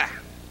sabilillah.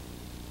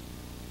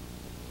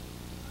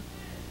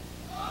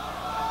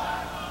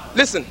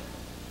 Listen.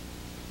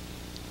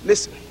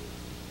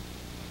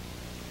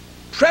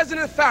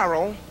 President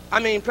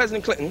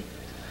Clinton,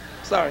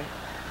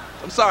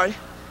 I'm sorry.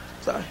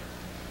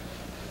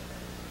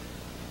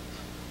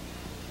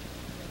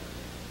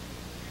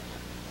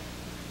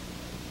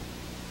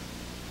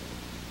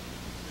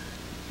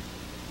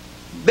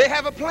 They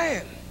have a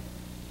plan.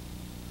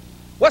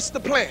 What's the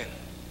plan?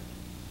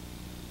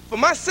 For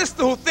my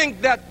sister who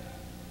think that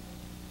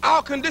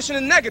our condition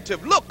is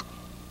negative, look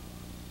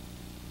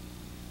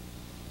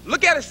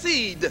at a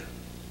seed.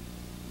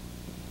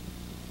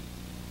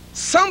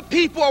 Some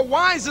people are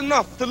wise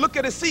enough to look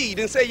at a seed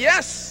and say,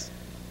 yes,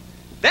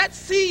 that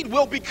seed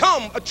will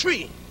become a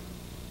tree.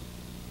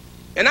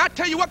 And I'll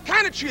tell you what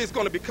kind of tree it's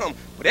going to become,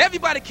 but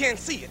everybody can't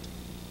see it.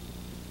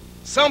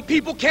 Some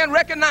people can't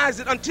recognize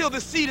it until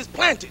the seed is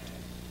planted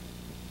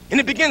and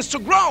it begins to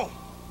grow.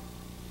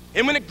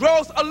 And when it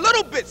grows a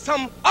little bit,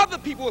 some other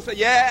people will say,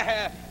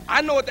 yeah,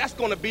 I know what that's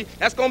going to be.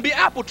 That's going to be an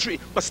apple tree.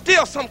 But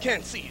still, some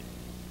can't see it.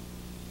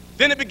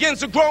 Then it begins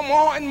to grow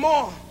more and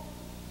more.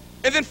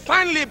 And then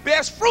finally it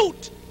bears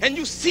fruit, and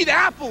you see the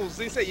apples,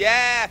 and you say,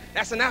 yeah,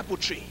 that's an apple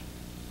tree.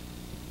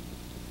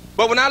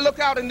 But when I look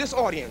out in this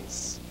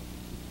audience,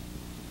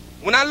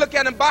 when I look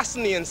at in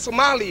Bosnia and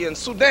Somalia and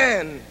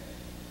Sudan,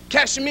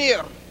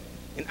 Kashmir,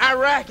 in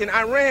Iraq and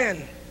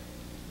Iran,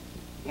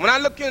 when I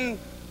look in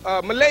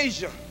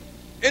Malaysia,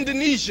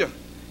 Indonesia,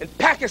 and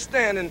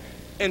Pakistan,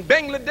 and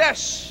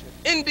Bangladesh,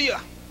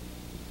 India,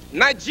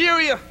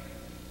 Nigeria,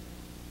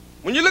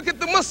 when you look at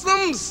the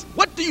Muslims,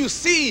 what do you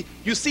see?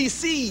 You see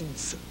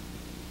seeds.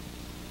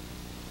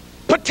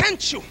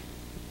 Potential.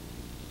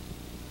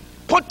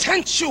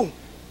 Potential.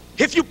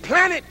 If you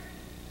plant it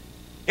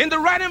in the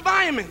right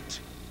environment,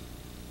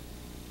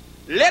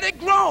 let it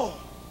grow.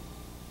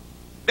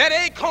 That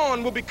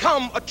acorn will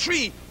become a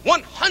tree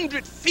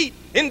 100 feet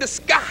in the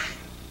sky.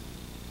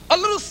 A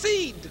little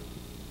seed.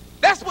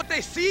 That's what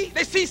they see.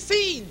 They see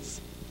seeds.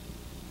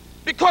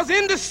 Because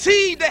in the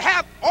seed, they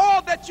have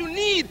all that you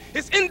need.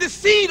 It's in the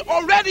seed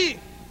already.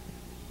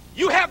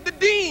 You have the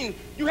deen,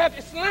 you have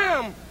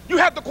Islam, you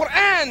have the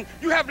Quran,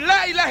 you have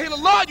La ilaha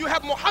illallah, you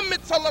have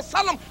Muhammad sallallahu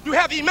alaihi wasallam, you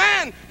have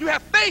Iman, you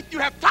have faith, you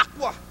have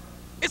taqwa.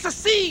 It's a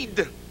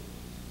seed.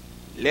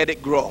 Let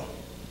it grow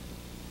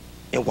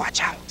and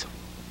watch out.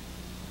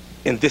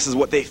 And this is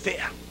what they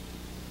fear.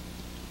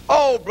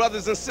 Oh,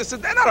 brothers and sisters,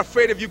 they're not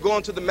afraid of you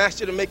going to the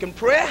masjid and making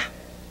prayer.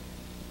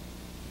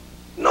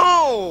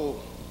 No.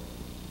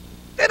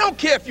 They don't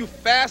care if you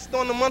fast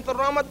on the month of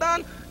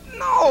Ramadan.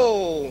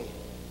 No.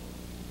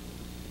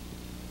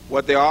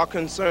 What they are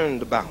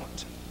concerned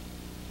about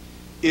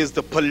is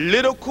the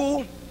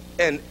political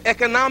and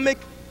economic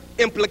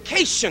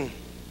implication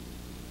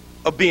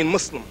of being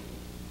Muslim.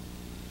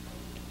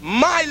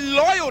 My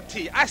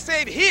loyalty, I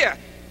say it here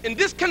in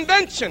this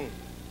convention,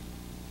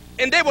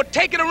 and they will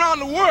take it around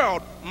the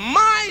world.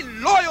 My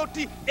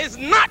loyalty is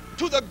not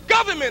to the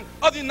government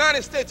of the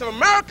United States of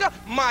America.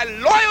 My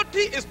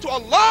loyalty is to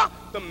Allah,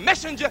 the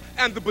messenger,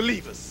 and the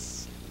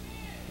believers.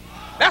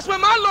 That's where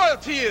my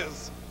loyalty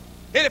is.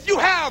 And if you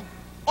have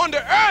on the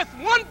earth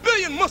 1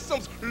 billion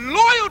Muslims,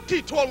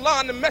 loyalty to Allah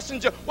and the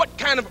messenger, what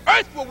kind of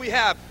earth will we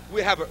have?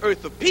 We have an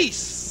earth of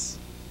peace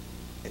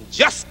and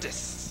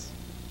justice.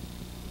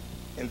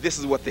 And this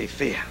is what they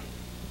fear.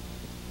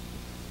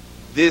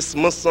 This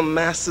Muslim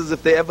masses,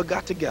 if they ever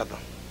got together,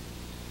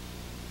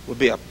 would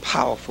be a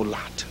powerful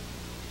lot.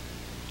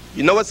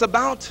 You know what it's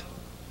about?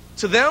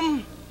 To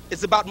them,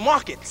 it's about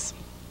markets.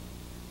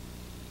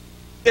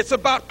 It's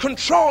about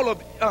control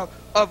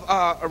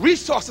of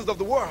resources of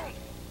the world.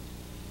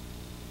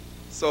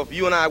 So if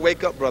you and I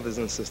wake up, brothers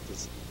and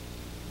sisters,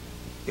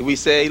 and we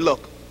say,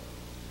 look,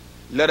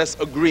 let us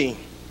agree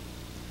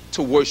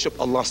to worship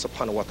Allah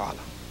subhanahu wa ta'ala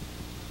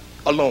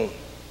alone.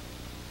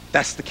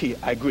 That's the key,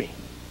 I agree.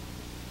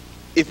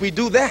 If we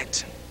do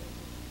that,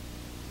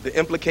 the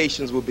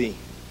implications will be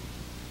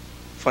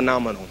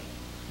phenomenal.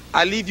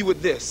 I leave you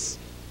with this.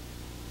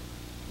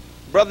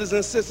 Brothers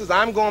and sisters,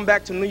 I'm going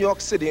back to New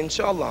York City,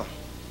 inshallah.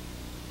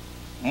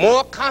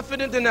 More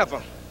confident than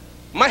ever.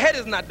 My head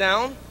is not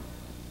down.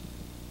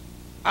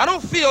 I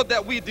don't feel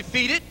that we're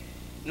defeated.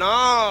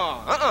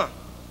 No,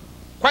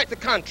 quite the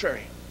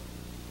contrary.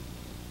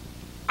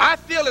 I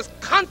feel as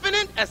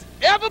confident as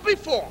ever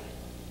before.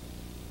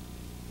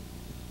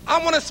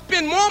 I want to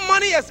spend more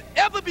money as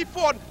ever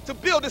before to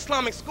build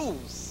Islamic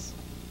schools.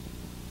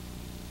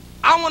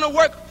 I want to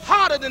work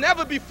harder than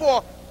ever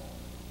before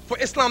for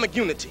Islamic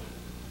unity.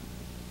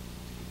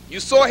 You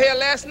saw here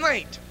last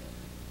night,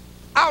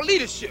 our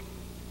leadership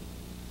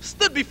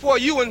stood before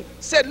you and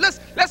said,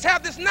 let's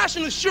have this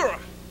national shura.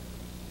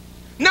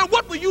 Now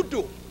what will you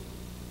do?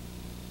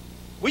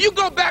 Will you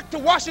go back to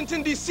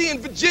Washington, D.C. and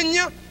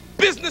Virginia,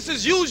 business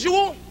as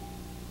usual?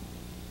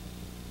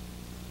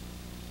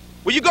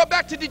 Will you go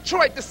back to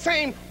Detroit, the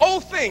same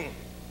old thing?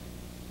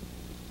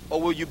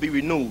 Or will you be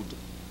renewed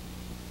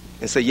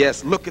and say,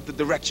 yes, look at the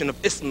direction of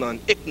ISNA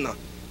and ICNA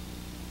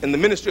and the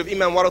ministry of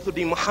Imam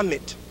Warathuddin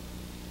Muhammad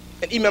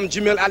and Imam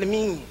Jamil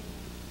Alameen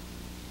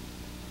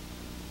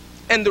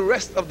and the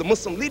rest of the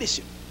Muslim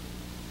leadership.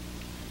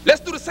 Let's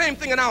do the same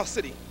thing in our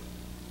city.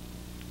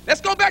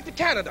 Let's go back to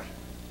Canada.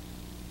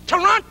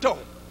 Toronto.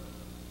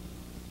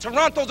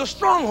 Toronto's a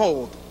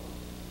stronghold.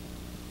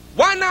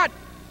 Why not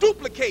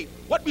duplicate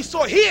what we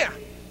saw here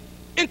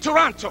in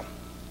Toronto?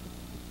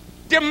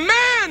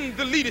 Demand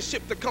the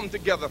leadership to come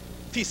together,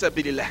 fi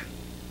sabilillah,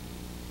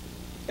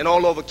 and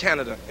all over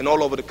Canada and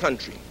all over the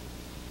country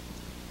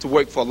to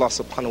work for Allah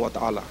subhanahu wa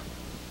ta'ala.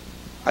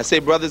 I say,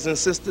 brothers and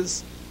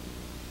sisters,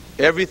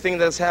 everything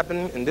that's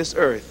happening in this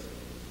earth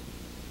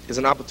is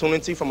an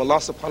opportunity from Allah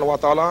subhanahu wa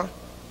ta'ala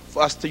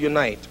for us to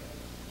unite.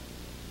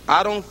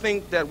 I don't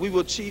think that we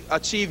will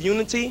achieve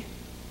unity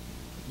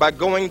by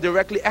going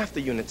directly after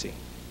unity.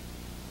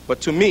 But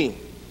to me,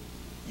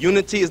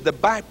 unity is the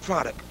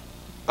byproduct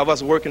of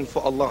us working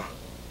for Allah.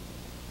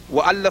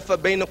 وَأَلَّفَ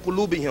بَيْنَ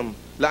قُلُوبِهِمْ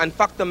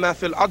لَأَنْفَقْتَ مَا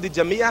فِي الْأَرْضِ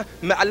جَمِيعًا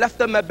مَا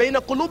أَلَّفْتَ مَا بَيْنَ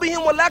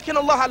قُلُوبِهِمْ وَلَكِنَ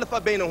اللَّهَ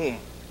أَلَّفَ بَيْنَهُمْ.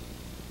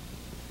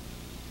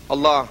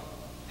 Allah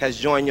has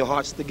joined your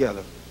hearts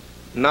together.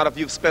 Not if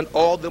you've spent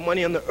all the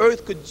money on the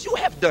earth, could you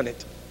have done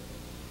it?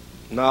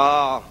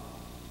 No,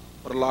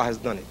 but Allah has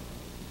done it.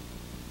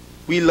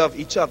 we love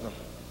each other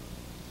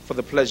for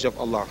the pleasure of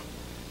Allah.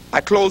 I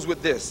close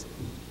with this.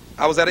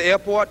 I was at an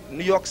airport,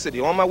 New York City,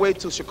 on my way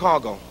to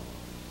Chicago,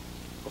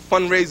 a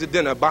fundraiser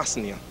dinner,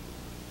 Bosnia.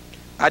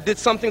 I did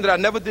something that I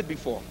never did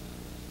before.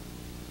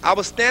 I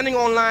was standing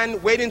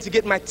online waiting to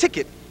get my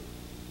ticket.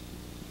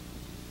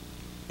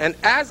 And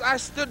as I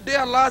stood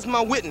there, Allah is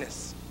my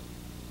witness,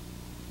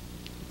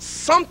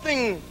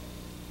 something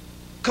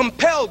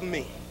compelled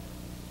me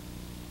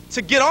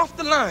to get off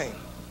the line,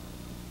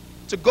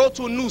 to go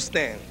to a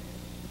newsstand,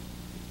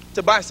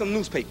 to buy some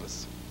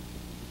newspapers.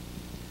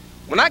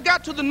 When I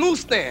got to the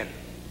newsstand,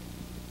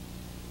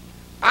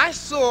 I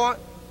saw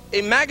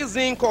a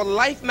magazine called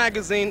Life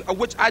magazine, of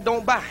which I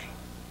don't buy.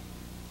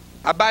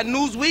 I buy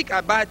Newsweek, I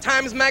buy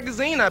Times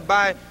magazine, I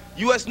buy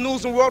U.S.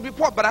 News and World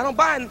Report, but I don't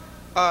buy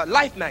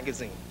Life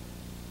magazine.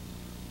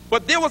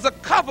 But there was a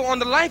cover on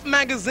the Life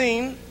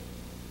magazine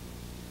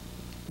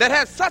that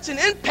had such an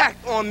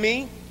impact on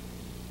me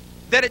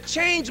that it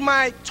changed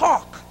my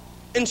talk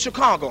in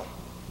Chicago.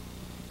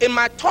 And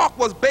my talk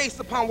was based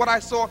upon what I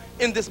saw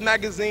in this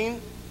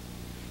magazine.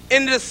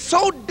 And it is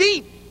so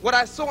deep what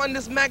I saw in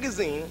this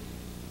magazine,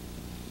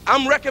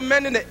 I'm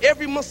recommending that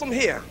every Muslim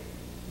here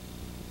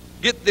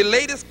get the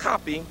latest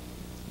copy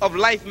of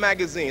Life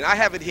magazine. I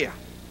have it here.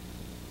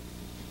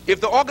 If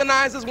the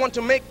organizers want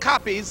to make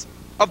copies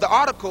of the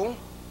article,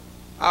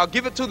 I'll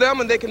give it to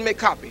them and they can make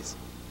copies.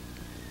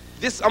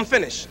 I'm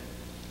finished.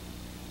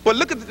 But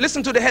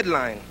listen to the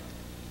headline.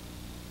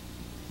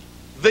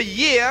 The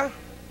year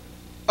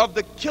of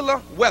the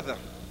killer weather.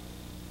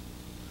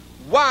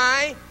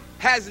 Why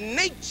has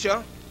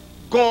nature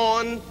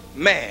gone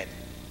mad?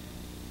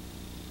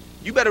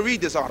 You better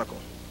read this article.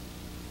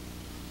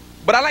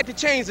 But I'd like to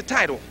change the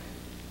title.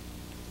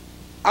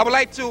 I would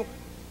like to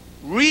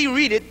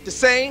reread it to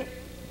say,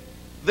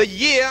 the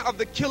year of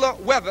the killer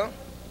weather.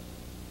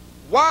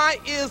 Why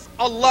is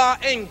Allah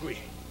angry?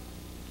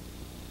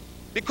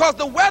 Because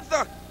the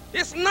weather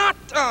is not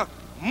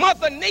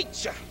Mother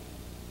Nature.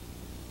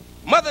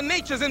 Mother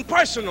Nature is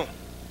impersonal.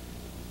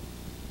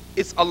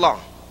 It's Allah.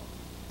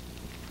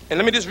 And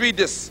let me just read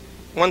this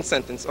one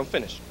sentence. I'm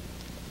finished.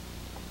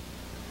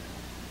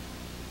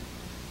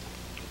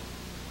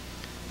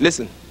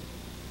 Listen.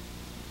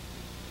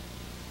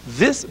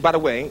 This, by the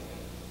way,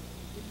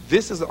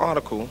 this is an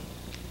article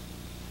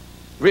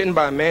written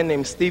by a man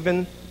named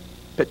Stephen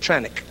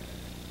Petranik.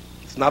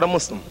 It's not a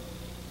Muslim.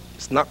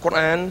 It's not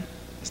Quran.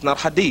 It's not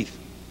Hadith.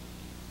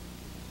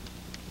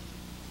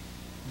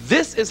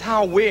 This is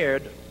how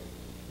weird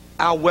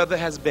our weather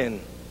has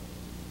been.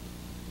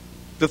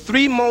 The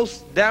 3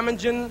 most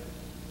damaging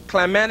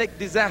climatic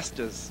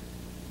disasters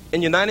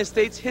in United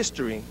States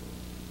history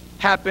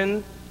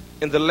happened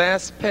in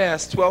the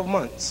past 12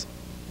 months.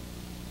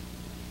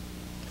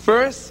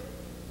 First,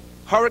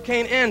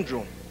 Hurricane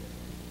Andrew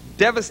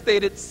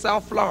devastated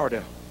South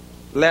Florida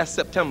last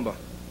September.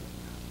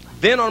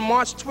 Then on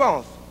March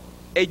 12th,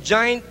 a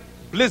giant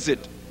blizzard,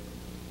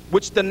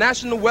 which the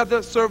National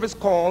Weather Service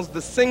calls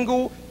the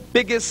single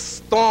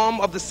biggest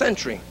storm of the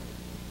century.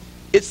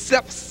 It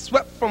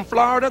swept from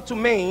Florida to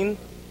Maine,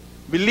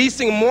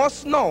 releasing more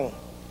snow,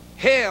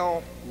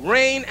 hail,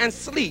 rain, and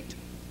sleet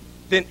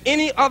than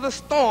any other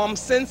storm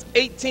since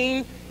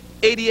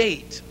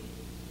 1888.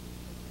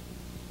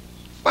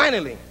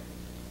 Finally,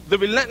 the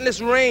relentless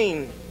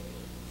rain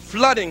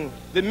flooding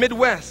the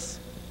Midwest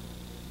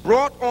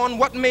brought on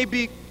what may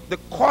be the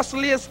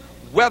costliest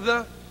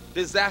weather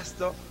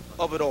disaster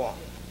of it all.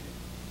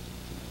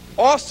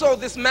 Also,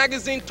 this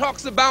magazine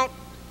talks about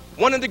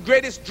one of the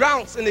greatest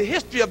droughts in the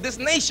history of this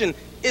nation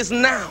is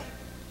now.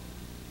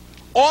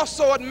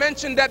 Also, it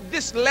mentioned that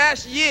this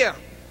last year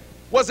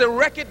was a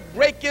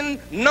record-breaking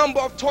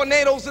number of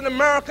tornadoes in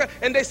America,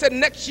 and they said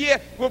next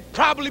year will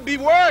probably be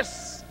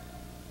worse.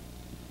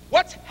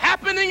 What's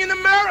happening in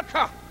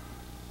America?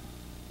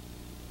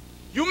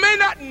 You may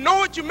not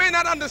know it, you may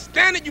not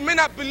understand it, you may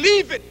not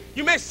believe it.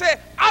 You may say,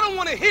 I don't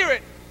want to hear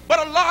it. But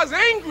Allah is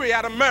angry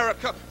at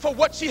America for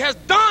what she has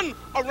done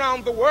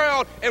around the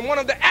world. And one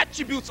of the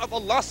attributes of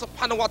Allah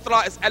subhanahu wa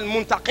ta'ala is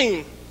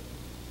Al-Muntaqim,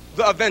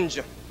 the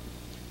avenger.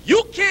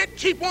 You can't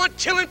keep on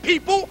killing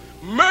people,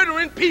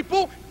 murdering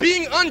people,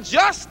 being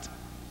unjust,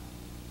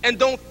 and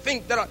don't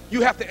think that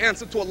you have to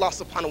answer to Allah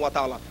subhanahu wa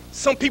ta'ala.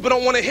 Some people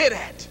don't want to hear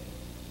that.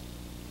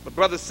 But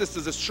brothers and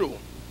sisters, it's true.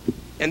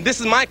 And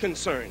this is my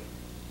concern.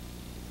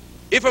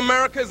 If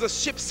America is a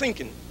ship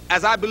sinking,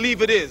 as I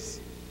believe it is,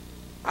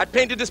 I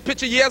painted this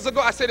picture years ago,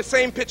 I say the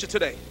same picture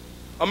today.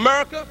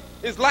 America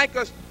is like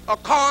a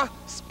car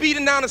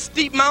speeding down a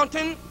steep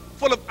mountain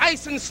full of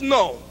ice and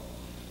snow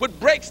with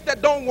brakes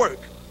that don't work,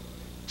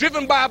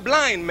 driven by a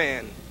blind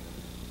man,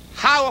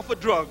 high off of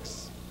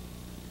drugs.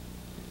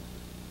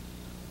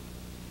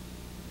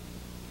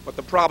 But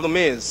the problem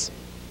is,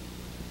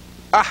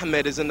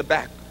 Ahmed is in the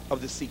back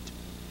of the seat.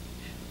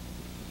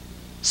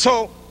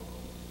 So,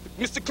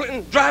 Mr.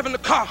 Clinton driving the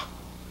car,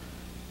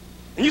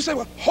 and you say,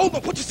 well, hold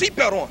on, put your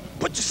seatbelt on.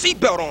 Put your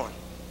seatbelt on.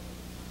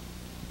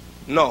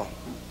 No,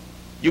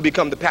 you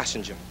become the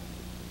passenger.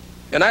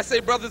 And I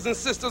say, brothers and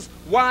sisters,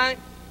 why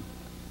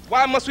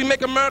must we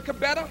make America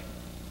better?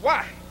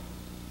 Why?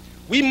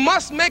 We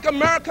must make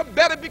America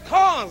better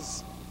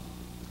because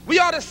we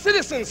are the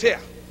citizens here.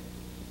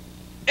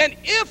 And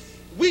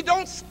if we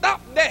don't stop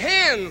their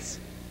hands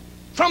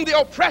from the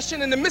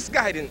oppression and the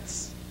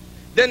misguidance,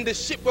 then the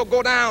ship will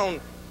go down,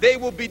 they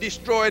will be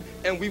destroyed,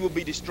 and we will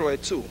be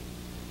destroyed too.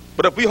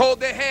 But if we hold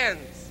their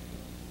hands,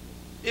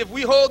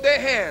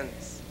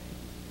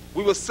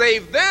 we will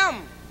save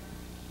them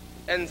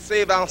and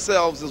save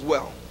ourselves as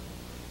well.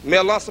 May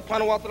Allah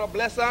subhanahu wa ta'ala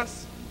bless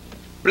us,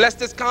 bless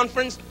this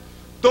conference.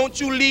 Don't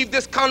you leave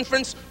this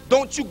conference,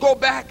 don't you go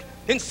back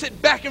and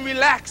sit back and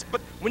relax,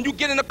 but when you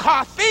get in the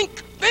car,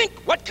 think,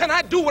 what can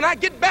I do when I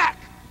get back?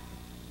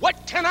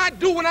 What can I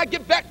do when I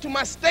get back to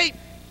my state?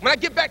 When I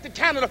get back to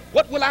Canada,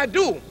 what will I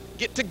do?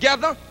 Get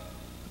together,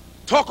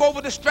 talk over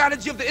the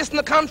strategy of the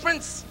ISNA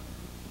conference,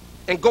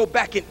 and go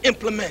back and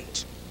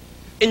implement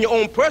in your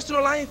own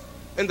personal life,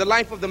 in the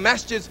life of the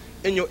masjids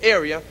in your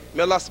area.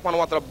 May Allah subhanahu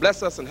wa ta'ala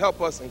bless us and help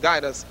us and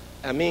guide us.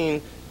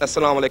 Ameen.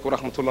 Assalamu alaikum wa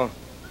rahmatullah.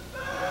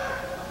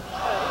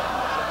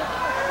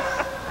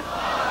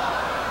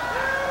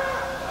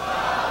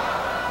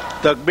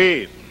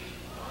 Takbir.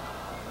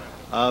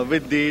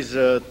 With these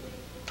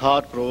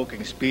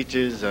thought-provoking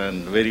speeches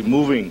and very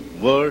moving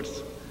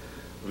words,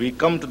 we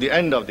come to the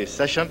end of this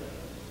session.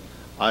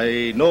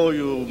 I know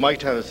you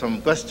might have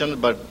some questions,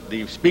 but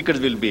the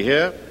speakers will be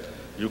here.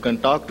 You can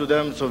talk to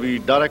them, so we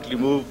directly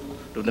move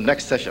to the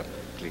next session,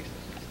 please.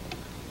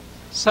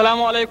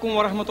 Assalamu alaikum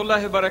wa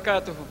rahmatullahi wa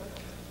barakatuh.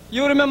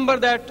 You remember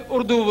that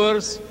Urdu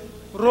verse,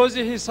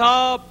 Rozi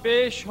hisab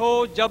pesh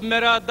ho jab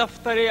mera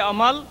daftare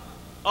amal,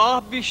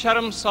 aap bhi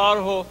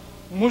sharmsar ho,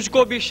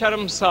 mujhko bhi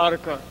sharmsar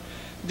kar.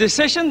 The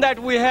session that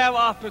we have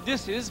after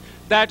this is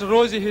that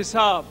Rozi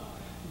hisab,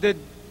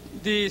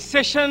 the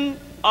session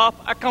of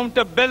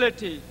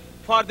accountability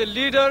for the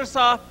leaders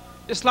of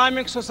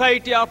Islamic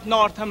Society of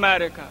North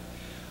America.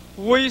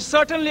 We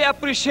certainly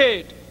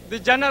appreciate the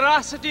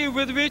generosity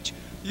with which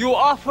you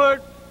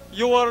offered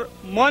your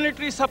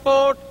monetary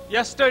support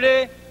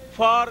yesterday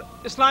for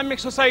Islamic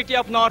Society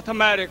of North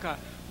America.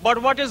 But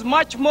what is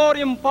much more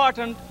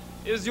important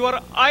is your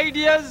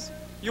ideas,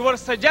 your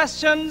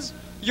suggestions,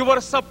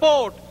 your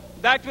support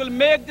that will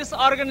make this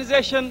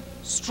organization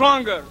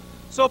stronger.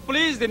 So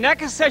please, the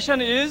next session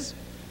is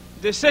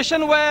the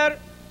session where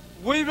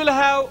we will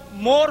have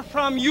more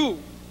from you.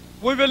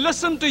 We will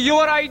listen to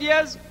your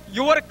ideas,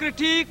 your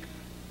critique.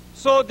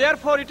 So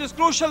therefore, it is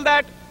crucial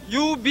that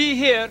you be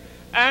here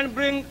and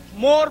bring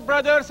more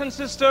brothers and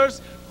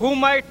sisters who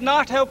might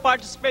not have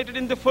participated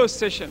in the first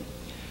session.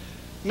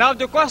 Now,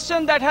 the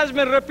question that has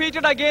been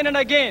repeated again and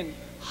again,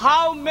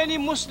 how many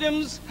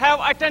Muslims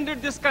have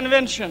attended this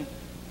convention?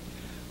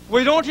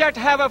 We don't yet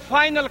have a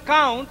final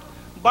count,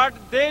 but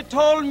they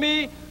told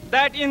me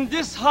that in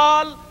this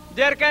hall,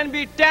 there can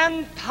be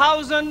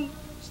 10,000,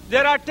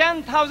 there are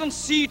 10,000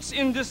 seats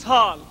in this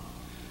hall.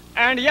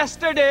 And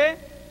yesterday,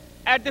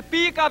 at the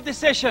peak of the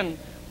session,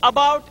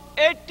 about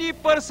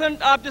 80%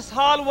 of this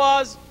hall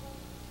was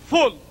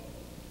full.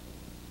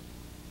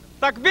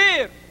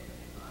 Takbir!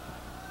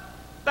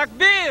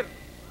 Takbir!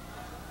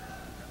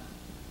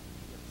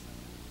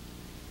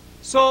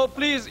 So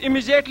please,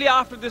 immediately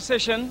after the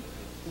session,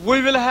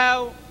 we will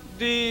have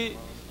the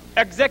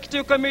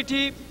executive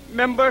committee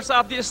members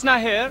of the ISNA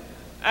here,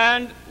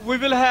 and we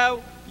will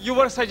have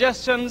your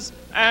suggestions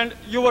and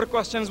your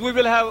questions. We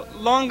will have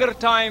longer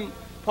time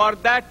for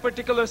that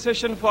particular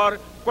session for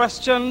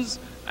questions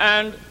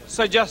and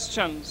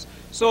suggestions.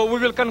 So we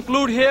will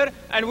conclude here,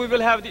 and we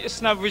will have the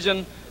ISNA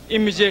vision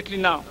immediately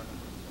now.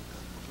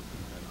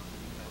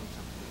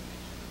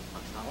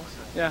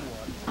 Yeah.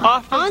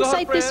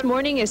 On-site this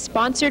morning is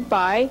sponsored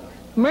by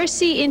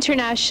Mercy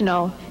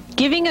International,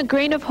 giving a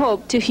grain of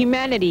hope to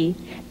humanity,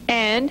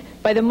 and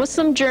by the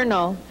Muslim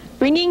Journal,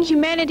 bringing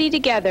humanity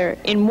together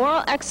in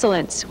moral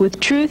excellence with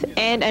truth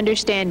and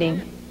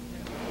understanding.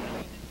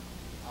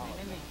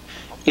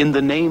 In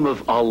the name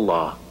of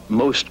Allah,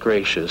 most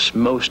gracious,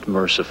 most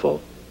merciful,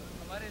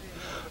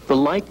 the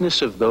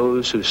likeness of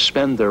those who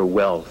spend their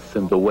wealth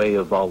in the way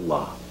of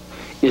Allah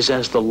is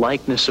as the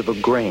likeness of a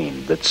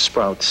grain that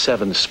sprouts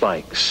 7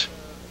 spikes.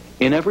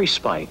 In every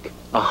spike,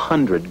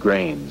 100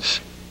 grains.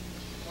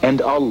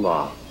 And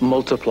Allah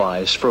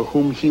multiplies for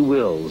whom He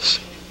wills.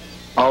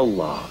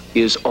 Allah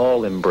is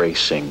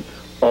all-embracing,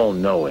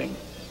 all-knowing.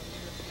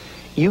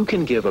 You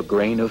can give a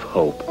grain of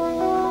hope.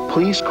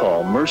 Please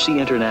call Mercy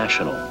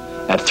International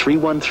at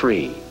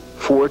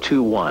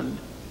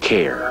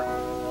 313-421-CARE.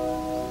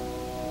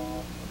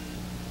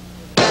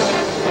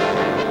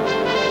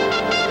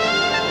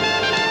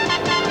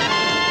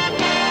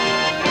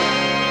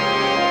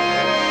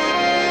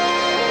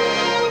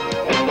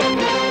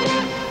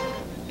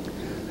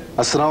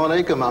 Assalamu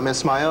alaikum, I'm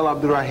Ismail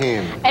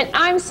Abdurrahim. And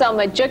I'm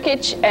Selma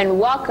Jukic, and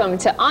welcome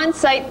to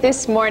On-Site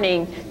This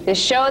Morning, the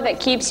show that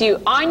keeps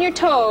you on your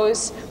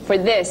toes for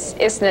this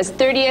ISNA's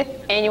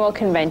 30th annual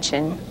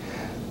convention.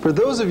 For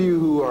those of you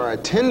who are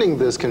attending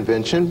this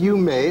convention, you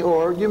may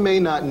or you may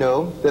not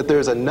know that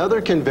there's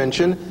another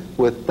convention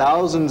with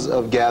thousands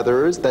of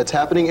gatherers that's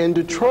happening in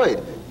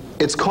Detroit.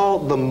 It's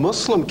called the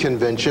Muslim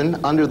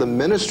Convention under the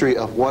ministry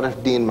of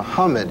Wahaj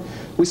Muhammad.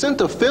 We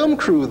sent a film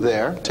crew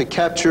there to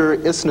capture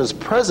ISNA's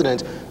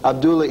president,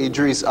 Abdullah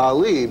Idris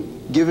Ali,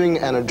 giving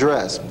an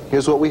address.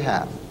 Here's what we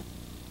have.